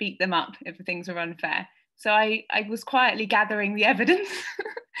couldn't beat them up if things were unfair. So I was quietly gathering the evidence,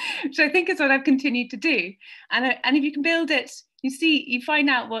 which I think is what I've continued to do. And if you can build it, you find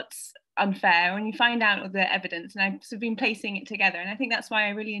out what's unfair and you find out the evidence, and I've sort of been placing it together. And I think that's why I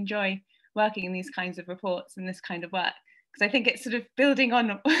really enjoy working in these kinds of reports and this kind of work, because I think it's sort of building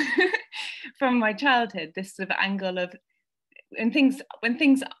on from my childhood, this sort of angle of when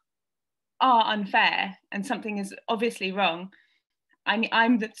things are unfair and something is obviously wrong,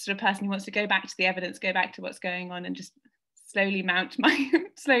 I'm the sort of person who wants to go back to the evidence, go back to what's going on, and just slowly mount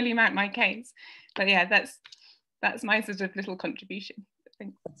my case. But yeah, that's my sort of little contribution.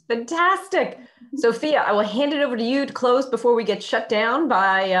 That's fantastic. Sophia, I will hand it over to you to close before we get shut down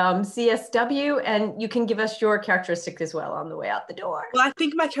by CSW, and you can give us your characteristic as well on the way out the door. Well, I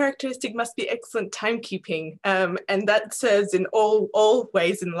think my characteristic must be excellent timekeeping, and that serves in all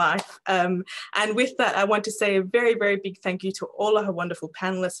ways in life. And with that, I want to say a very, very big thank you to all our wonderful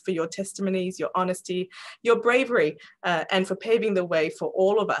panelists for your testimonies, your honesty, your bravery, and for paving the way for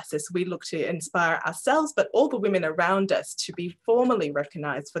all of us as we look to inspire ourselves, but all the women around us to be formally recognized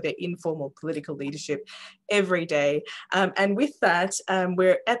for their informal political leadership every day. And with that,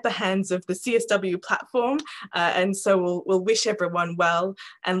 we're at the hands of the CSW platform, and so we'll wish everyone well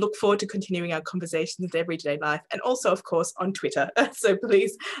and look forward to continuing our conversations in everyday life, and also of course on Twitter. So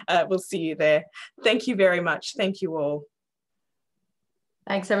please, we'll see you there. Thank you very much. Thank you all.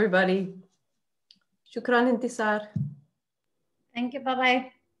 Thanks everybody. Shukran Intissar. Thank you.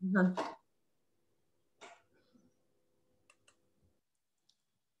 Bye-bye.